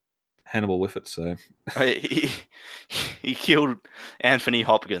Hannibal with it, so. He killed Anthony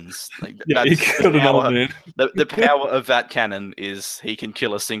Hopkins. Like, he killed another man. The power of that cannon is he can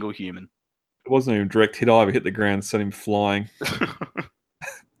kill a single human. It wasn't even direct hit either. Hit the ground, sent him flying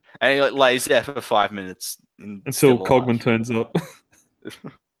And he like lays there for 5 minutes and until still alive. Cogman turns up.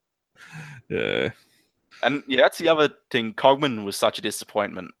 Yeah. And yeah, that's the other thing. Cogman was such a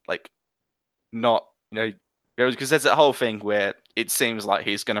disappointment. Like, not, because there's that whole thing where it seems like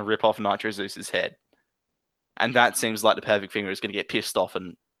he's going to rip off Nitro Zeus's head. And that seems like the perfect thing where he's going to get pissed off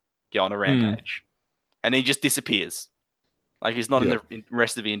and go on a rampage. And he just disappears. Like, he's not in the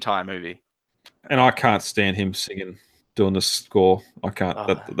rest of the entire movie. And I can't stand him singing, doing the score. I can't.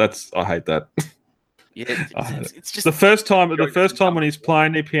 I hate that. Yeah, it's just the first time when he's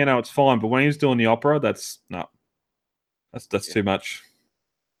playing the piano, it's fine, but when he's doing the opera, that's too much.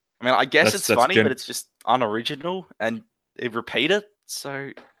 I mean, I guess it's funny, but it's just unoriginal, and they repeat it,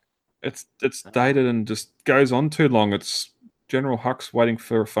 so it's dated and just goes on too long. It's General Hux waiting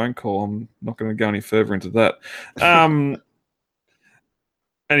for a phone call. I'm not going to go any further into that.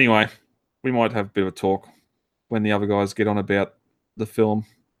 Anyway, we might have a bit of a talk when the other guys get on about the film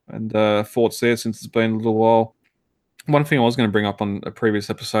and thoughts there, since it's been a little while. One thing I was going to bring up on a previous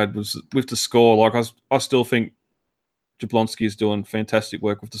episode was with the score. Like, I still think Jablonski is doing fantastic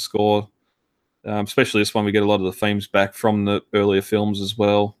work with the score, especially this one. We get a lot of the themes back from the earlier films as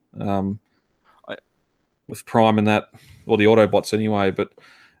well, with Prime and that, or the Autobots anyway. But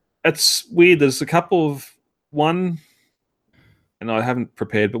it's weird. There's a couple of one, and I haven't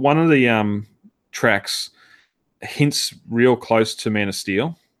prepared, but one of the tracks hints real close to Man of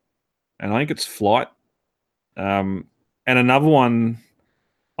Steel, and I think it's Flight. And another one,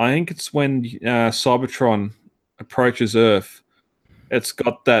 I think it's when Cybertron approaches Earth. It's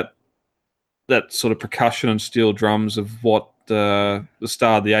got that sort of percussion and steel drums of what the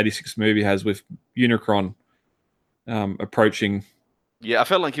star of the '86 movie has with Unicron approaching. Yeah, I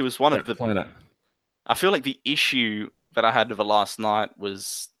felt like it was one of the planet. I feel like the issue that I had with the last night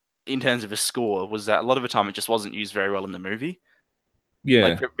was, in terms of a score, was that a lot of the time it just wasn't used very well in the movie. Yeah,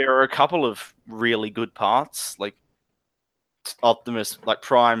 like there are a couple of really good parts, like Optimus, like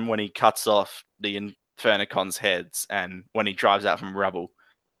Prime when he cuts off the Infernicon's heads, and when he drives out from rubble,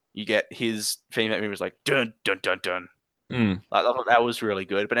 you get his theme that was like dun dun dun dun. Like, I thought that was really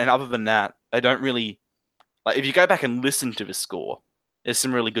good. But then other than that, they don't really, like, if you go back and listen to the score, there's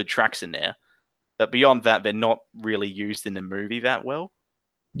some really good tracks in there. But beyond that, they're not really used in the movie that well.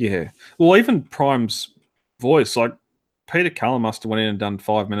 Yeah. Well, even Prime's voice, like Peter Cullen must have went in and done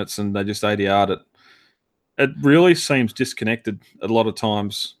 5 minutes and they just ADR'd it. It really seems disconnected a lot of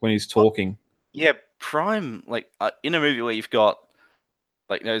times when he's talking. Yeah, Prime, like, in a movie where you've got,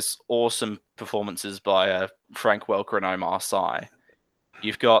 like, those awesome performances by Frank Welker and Omar Sy,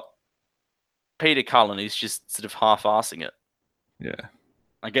 you've got Peter Cullen, who's just sort of half-arsing it. Yeah.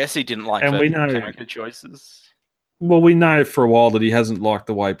 I guess he didn't like the character choices. Well, we know for a while that he hasn't liked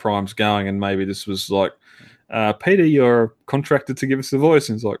the way Prime's going, and maybe this was like, Peter, you're contracted to give us a voice.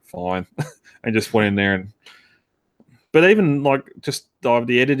 And he's like, fine. And just went in there. But even like just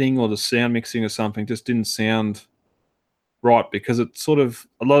the editing or the sound mixing or something just didn't sound right, because it sort of,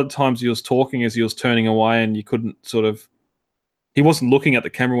 a lot of times he was talking as he was turning away, and you couldn't sort of, he wasn't looking at the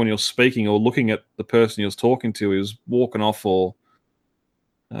camera when he was speaking or looking at the person he was talking to. He was walking off or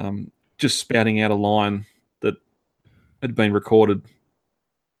just spouting out a line that had been recorded.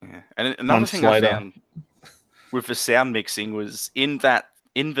 Yeah. And another thing I found with the sound mixing was in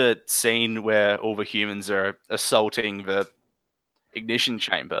the scene where all the humans are assaulting the ignition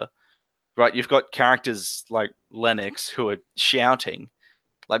chamber, right? You've got characters like Lennox who are shouting,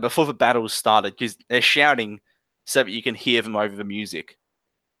 like, before the battle started, because they're shouting so that you can hear them over the music.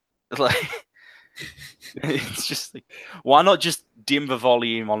 Like, it's just like, why not just dim the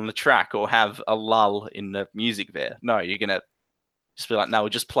volume on the track or have a lull in the music there? No, you're gonna just be like, no, we'll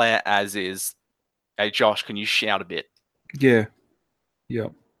just play it as is. Hey, Josh, can you shout a bit? Yeah.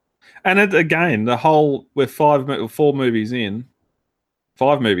 And again, the whole, we're 5 movies in,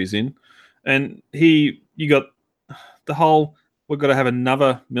 and you got the whole, we've got to have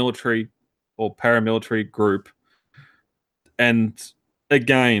another military or paramilitary group, and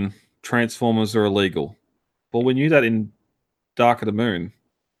again, Transformers are illegal. Well, we knew that in Dark of the Moon.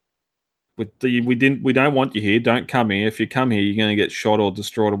 We don't want you here. Don't come here. If you come here, you're going to get shot or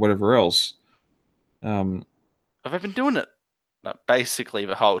destroyed or whatever else. Have I been doing it basically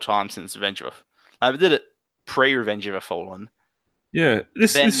the whole time since Revenge of? I did it pre-Revenge of the Fallen. Yeah,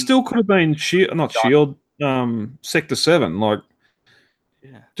 this still could have been Shield, Sector 7. Like,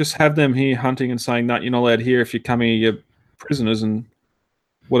 just have them here hunting and saying, "No, you're not allowed here. If you come here, you're prisoners," and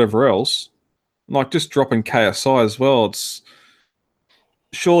whatever else. Like, just dropping KSI as well.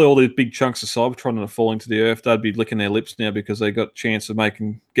 surely all these big chunks of Cybertron that are falling to the earth, they'd be licking their lips now because they got a chance of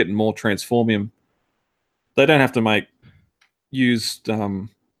getting more Transformium. They don't have to make used. I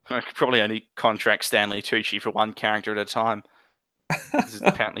could probably only contract Stanley Tucci for one character at a time.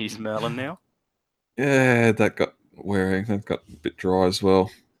 Apparently he's Merlin now. Yeah, that got wearing. That got a bit dry as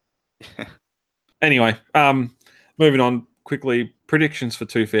well. Anyway, moving on quickly. Predictions for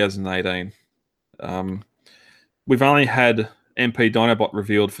 2018. We've only had MP Dinobot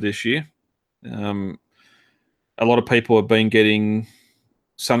revealed for this year. A lot of people have been getting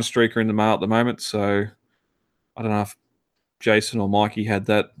Sunstreaker in the mail at the moment, so I don't know if Jason or Mikey had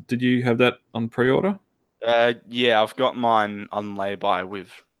that. Did you have that on pre-order? Yeah, I've got mine on lay-by with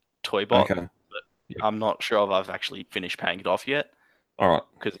Toybot, Okay. but I'm not sure if I've actually finished paying it off yet. All right.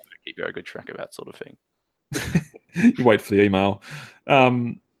 Because I keep very good track of that sort of thing. You wait for the email.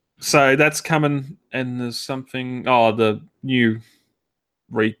 So that's coming, and there's something. Oh, the new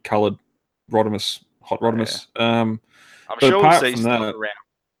recolored Rodimus, Hot Rodimus. Yeah. I'm sure we'll see stuff around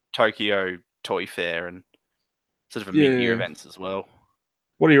Tokyo Toy Fair and sort of mid-year events as well.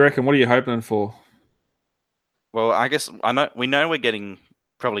 What do you reckon? What are you hoping for? Well, I guess we know we're getting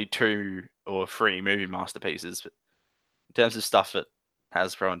probably 2 or 3 movie masterpieces, but in terms of stuff that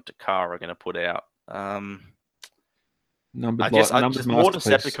Hasbro and Takara are going to put out, just more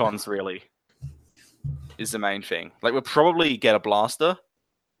Decepticons really is the main thing. Like we'll probably get a blaster,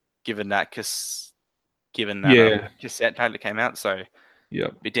 given that cassette pack that came out. So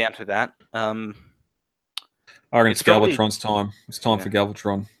be down for that. I reckon it's Galvatron's time. It's time for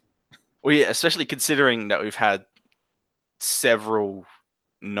Galvatron. Well, yeah, especially considering that we've had several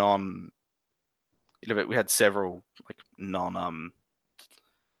unofficial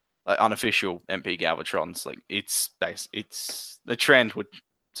MP Galvatrons. Like it's the trend would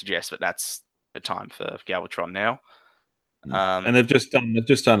suggest that that's the time for Galvatron now. And they've just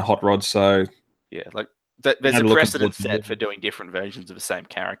done Hot Rod, so yeah, like there's a precedent set for doing different versions of the same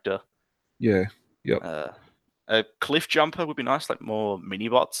character. Yeah. Yep. A Cliff Jumper would be nice, like more mini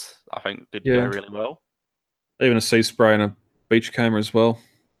bots. I think could go really well. Even a Sea Spray and a Beachcomber as well.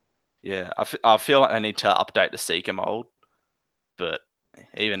 Yeah, I feel like I need to update the Seeker mold, but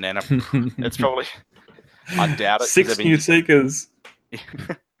even then, it's probably I doubt it. 6 new Seekers.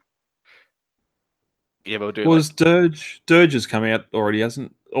 Yeah, we'll do. Was Dirge has come out already,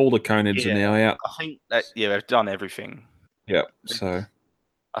 hasn't? All the Coneds are now out. I think that they've done everything. Yeah, so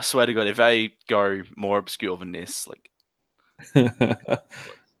I swear to God, if they go more obscure than this, like,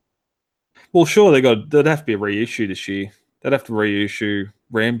 well, sure they'd have to be a reissue this year. They'd have to reissue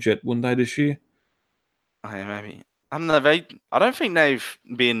Ramjet, wouldn't they, this year? Oh, maybe. I don't know. I don't think they've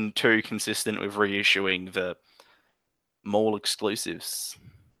been too consistent with reissuing the mall exclusives.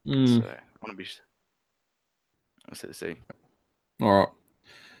 So I want to be. Let's see. All right.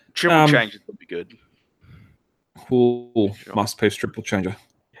 Triple changes would be good. Cool. Sure. Masterpiece triple changer.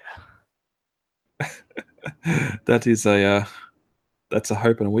 Yeah. That's a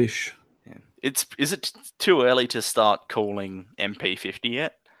hope and a wish. Yeah. Is it too early to start calling MP50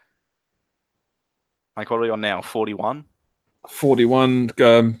 yet? Like, what are we on now? 41? 41.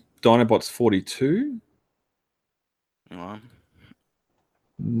 Dinobot's 42.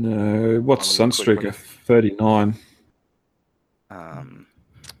 No, what's Sunstreaker? 39.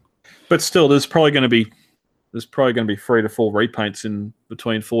 But still, there's probably going to be 3 to 4 repaints in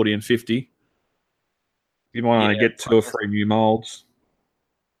between 40 and 50. You might only get 2 or 3 new molds.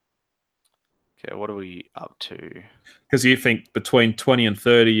 Okay, what are we up to? Because you think between 20 and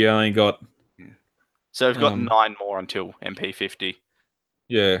 30, you only got. So we've got 9 more until MP50.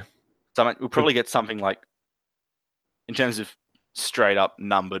 Yeah. So we'll probably get something like, in terms of straight up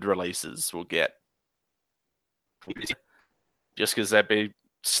numbered releases, we'll get. Just because they'd be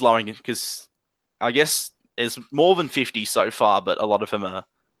slowing it, because I guess there's more than 50 so far, but a lot of them are,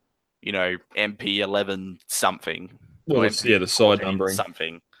 MP11 something. Well, the side numbering.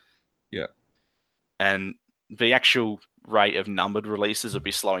 Something. Yeah. And the actual rate of numbered releases will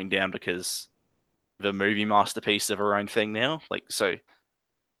be slowing down because the movie masterpiece of our own thing now. So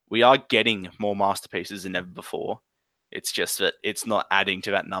we are getting more masterpieces than ever before. It's just that it's not adding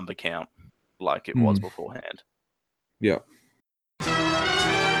to that number count like it was beforehand. Yeah.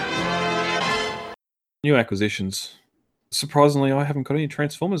 New acquisitions. Surprisingly, I haven't got any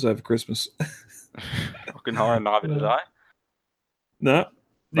Transformers over Christmas. Fucking horror, neither did I. No.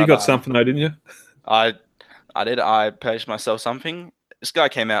 You got something though, didn't you? I did. I purchased myself something. This guy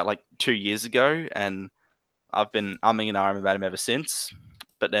came out like 2 years ago, and I've been umming and ahhing about him ever since.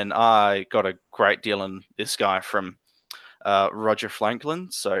 But then I got a great deal on this guy from Roger Franklin.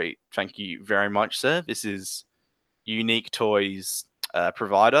 So thank you very much, sir. This is Unique Toys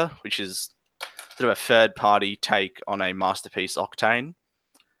Provider, which is sort of a third-party take on a Masterpiece Octane.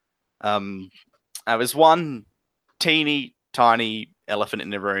 There's one teeny tiny elephant in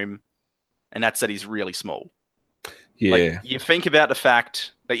the room, and that's that he's really small. Yeah. Like, you think about the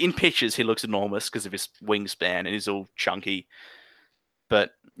fact that in pictures he looks enormous because of his wingspan and he's all chunky.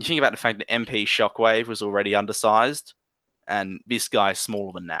 But you think about the fact that MP Shockwave was already undersized, and this guy's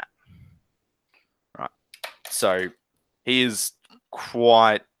smaller than that. Right. So he is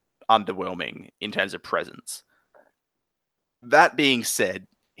quite underwhelming in terms of presence. That being said,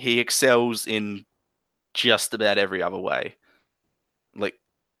 he excels in just about every other way. Like,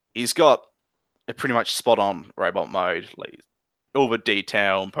 he's got a pretty much spot on robot mode, like all the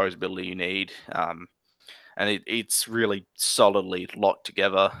detail and posability you need. And it's really solidly locked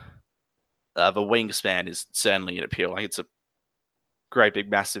together. The wingspan is certainly an appeal. Like, it's a great big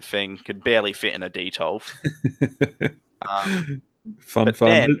massive thing, could barely fit in a D12. Fun.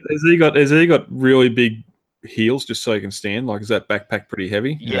 Then, has he got really big heels just so he can stand? Like, is that backpack pretty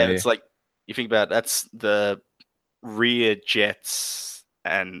heavy? Yeah, it's like, you think about it, that's the rear jets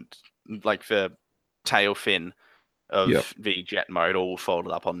and like the tail fin of the jet mode all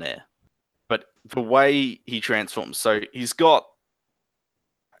folded up on there. But the way he transforms, so he's got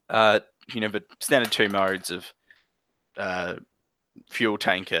the standard 2 modes of fuel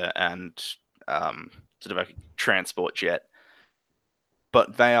tanker and sort of a transport jet.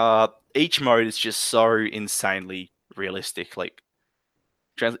 But each mode is just so insanely realistic. Like,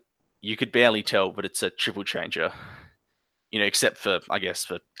 you could barely tell, but it's a triple changer. Except for, I guess,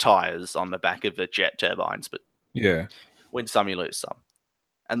 for tires on the back of the jet turbines. But yeah, win some, you lose some.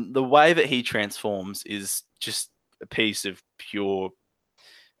 And the way that he transforms is just a piece of pure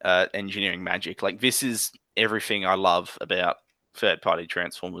engineering magic. Like, this is everything I love about third-party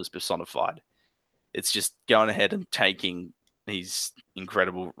Transformers personified. It's just going ahead and taking these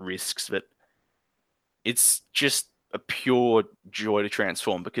incredible risks, but it's just a pure joy to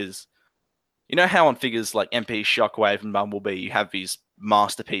transform, because you know how on figures like MP, Shockwave, and Bumblebee, you have these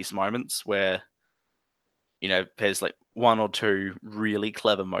masterpiece moments where, there's like 1 or 2 really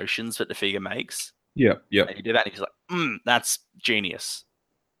clever motions that the figure makes. Yeah. And you do that, and he's like, that's genius.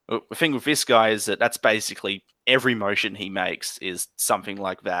 The thing with this guy is that that's basically every motion he makes is something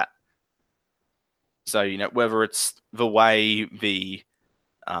like that. So, whether it's the way the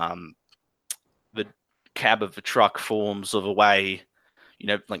cab of the truck forms, or the way,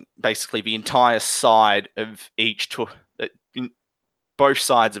 like basically the entire side of both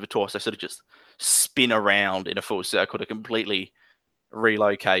sides of a torso sort of just spin around in a full circle to completely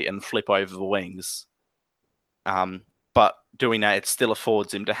relocate and flip over the wings. But doing that, it still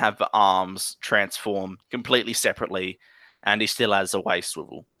affords him to have the arms transform completely separately, and he still has a waist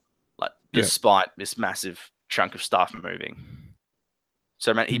swivel, like, despite this massive chunk of stuff moving.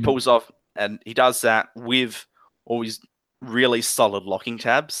 So, man, he pulls off, and he does that with always really solid locking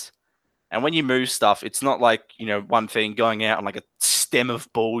tabs. And when you move stuff, it's not like, one thing going out on like a stem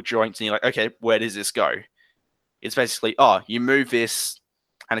of ball joints and you're like, okay, where does this go? It's basically, you move this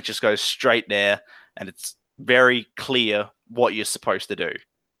and it just goes straight there, and it's very clear what you're supposed to do.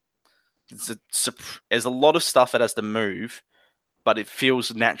 There's a lot of stuff that has to move, but it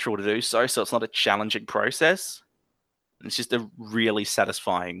feels natural to do so it's not a challenging process. And it's just a really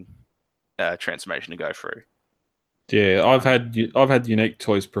satisfying transformation to go through. Yeah, I've had Unique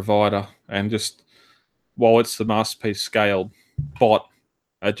Toys Provider, and just while it's the Masterpiece scaled bot,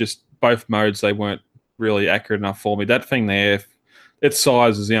 just both modes, they weren't really accurate enough for me. That thing there, its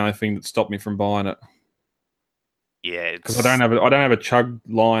size is the only thing that stopped me from buying it. Yeah, because I don't have a Chug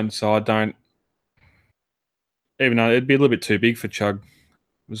line, so I don't. Even though it'd be a little bit too big for Chug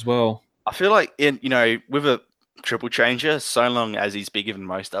as well. I feel like with a triple changer, so long as he's bigger than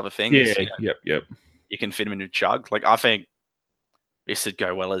most other things, yep. You can fit him into Chug. Like, I think this would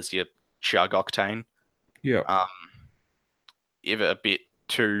go well as your Chug Octane. Yeah. If a bit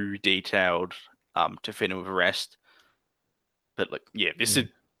too detailed to fit in with the rest. But this would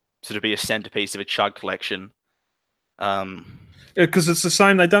sort of be a centerpiece of a Chug collection. Because it's the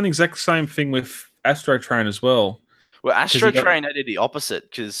same. They've done the exact same thing with Astro Train as well. Well, Astro Train, they did the opposite,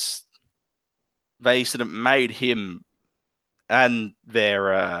 because they sort of made him and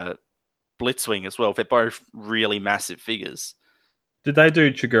their Blitzwing as well. They're both really massive figures. Did they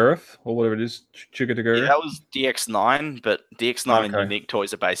do Chigurh or whatever it is? Chigurh? Yeah, that was DX9, but DX9 and Unique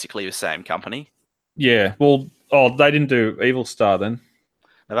Toys are basically the same company. Yeah. Well, they didn't do Evil Star then.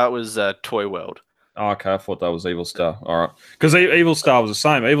 No, that was Toy World. Oh, okay, I thought that was Evil Star. All right. Because Evil Star was the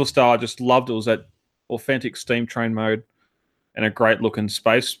same. Evil Star, I just loved it. Was that authentic steam train mode and a great looking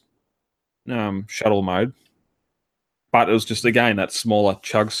space shuttle mode. But it was just, again, that smaller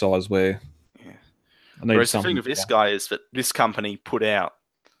chug size where Yeah. I need Whereas the something. thing with this guy is that this company put out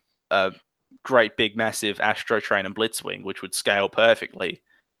a great big massive Astro Train and Blitzwing, which would scale perfectly.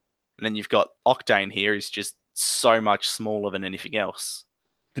 And then you've got Octane here, who's just so much smaller than anything else.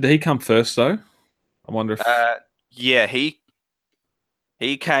 Did he come first, though? I wonder if... Yeah, he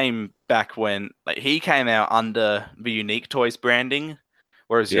came back when he came out under the Unique Toys branding,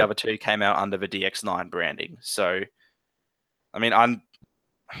 whereas the other two came out under the DX9 branding. So, I mean,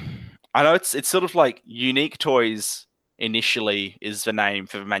 I know it's sort of like Unique Toys initially is the name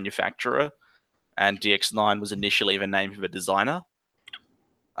for the manufacturer, and DX9 was initially the name for the designer.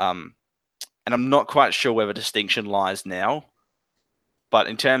 And I'm not quite sure where the distinction lies now, but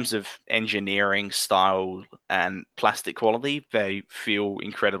in terms of engineering style and plastic quality, they feel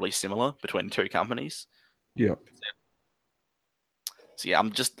incredibly similar between the two companies. Yeah. So yeah,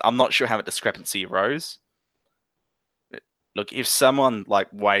 I'm not sure how the discrepancy arose. Look, if someone like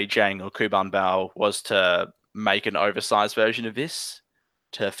Wei Jiang or Kuban Bao was to make an oversized version of this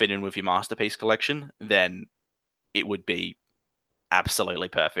to fit in with your Masterpiece collection, then it would be absolutely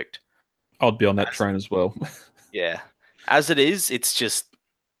perfect. I'd be on that train as well. Yeah. As it is, it's just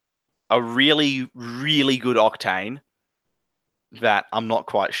a really, really good Octane that I'm not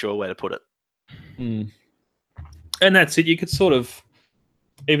quite sure where to put it. Mm. And that's it. You could sort of,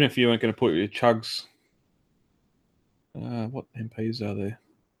 even if you weren't going to put your chugs, what MPs are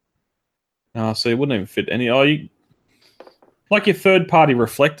there? So it wouldn't even fit any. Like your third-party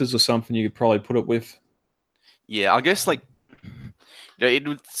reflectors or something, you could probably put it with. Yeah, I guess like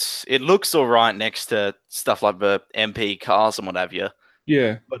it looks all right next to stuff like the MP cars and what have you.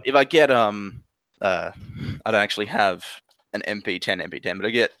 Yeah. But if I get I don't actually have an MP10, but I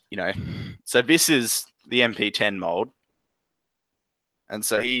get, so this is the MP10 mold, and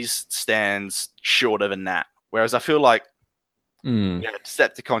so he stands shorter than that. Whereas I feel like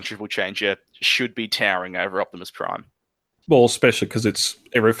Decepticon Triple Changer should be towering over Optimus Prime. Well, especially because it's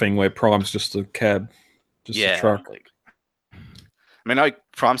everything where Prime's just a cab, just a truck. I mean,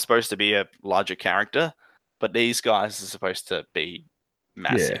 Prime's supposed to be a larger character, but these guys are supposed to be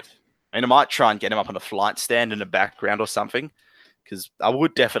massive. Yeah. I mean, I might try and get him up on a flight stand in the background or something, because I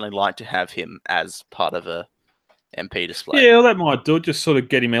would definitely like to have him as part of a MP display. Yeah, well, that might do it. Just sort of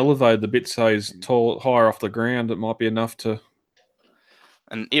get him elevated a bit so he's higher off the ground. It might be enough to...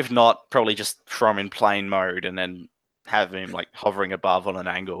 And if not, probably just throw him in plane mode and then have him like hovering above on an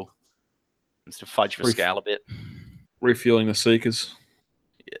angle and to fudge the scale a bit. Refueling the Seekers.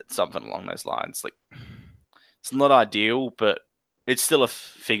 Yeah, something along those lines. Like, it's not ideal, but it's still a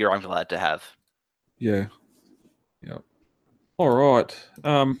figure I'm glad to have. Yeah. Yep. All right.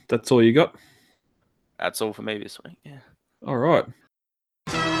 That's all you got? That's all for me this week, yeah. All right.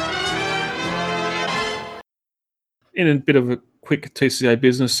 In a bit of a quick TCA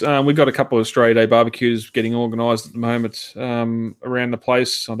business, we've got a couple of Australia Day barbecues getting organised at the moment around the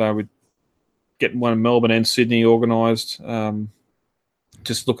place. I know we're getting one in Melbourne and Sydney organised.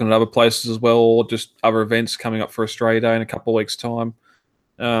 Just looking at other places as well, or just other events coming up for Australia Day in a couple of weeks' time.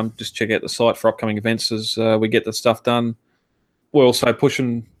 Just check out the site for upcoming events as we get the stuff done. We're also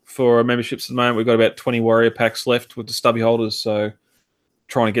pushing for memberships at the moment. We've got about 20 Warrior packs left with the stubby holders, so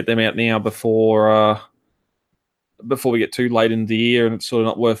trying to get them out now before we get too late in the year, and it's sort of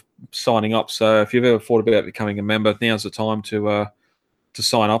not worth signing up. So if you've ever thought about becoming a member, now's the time to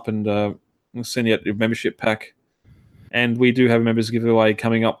sign up and we'll send you out your membership pack. And we do have a members giveaway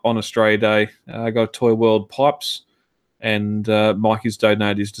coming up on Australia Day. I got Toy World pipes, and Mikey's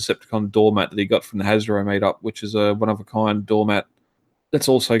donated his Decepticon doormat that he got from the Hasbro meetup, which is a one-of-a-kind doormat. That's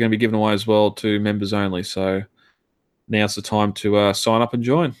also going to be given away as well to members only. So now's the time to sign up and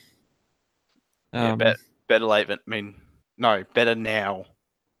join. Better late than, better now.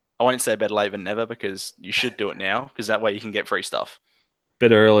 I won't say better late than never, because you should do it now, because that way you can get free stuff.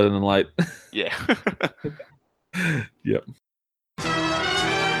 Better early than late. Yeah. Yep.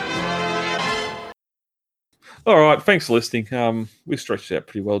 All right, thanks for listening. We stretched it out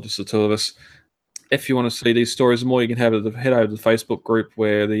pretty well, just the two of us. If you want to see these stories more, you can head over to the Facebook group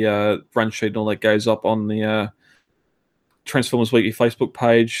where the run sheet and all that goes up on the Transformers Weekly Facebook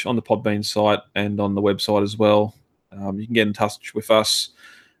page, on the Podbean site, and on the website as well. You can get in touch with us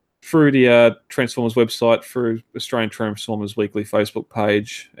through the Transformers website, through Australian Transformers Weekly Facebook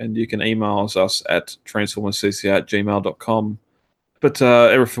page, and you can email us at transformerscca@gmail.com. But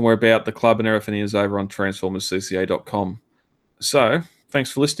everything we're about, the club and everything, is over on transformerscca.com. So,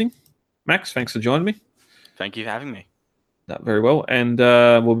 thanks for listening. Max, thanks for joining me. Thank you for having me. Very well. And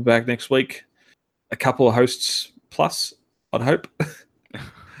we'll be back next week. A couple of hosts plus, I'd hope.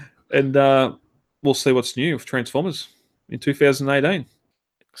 And we'll see what's new with Transformers. in 2018.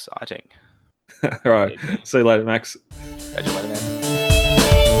 Exciting. All right. See you later, Max. Catch you later, mate.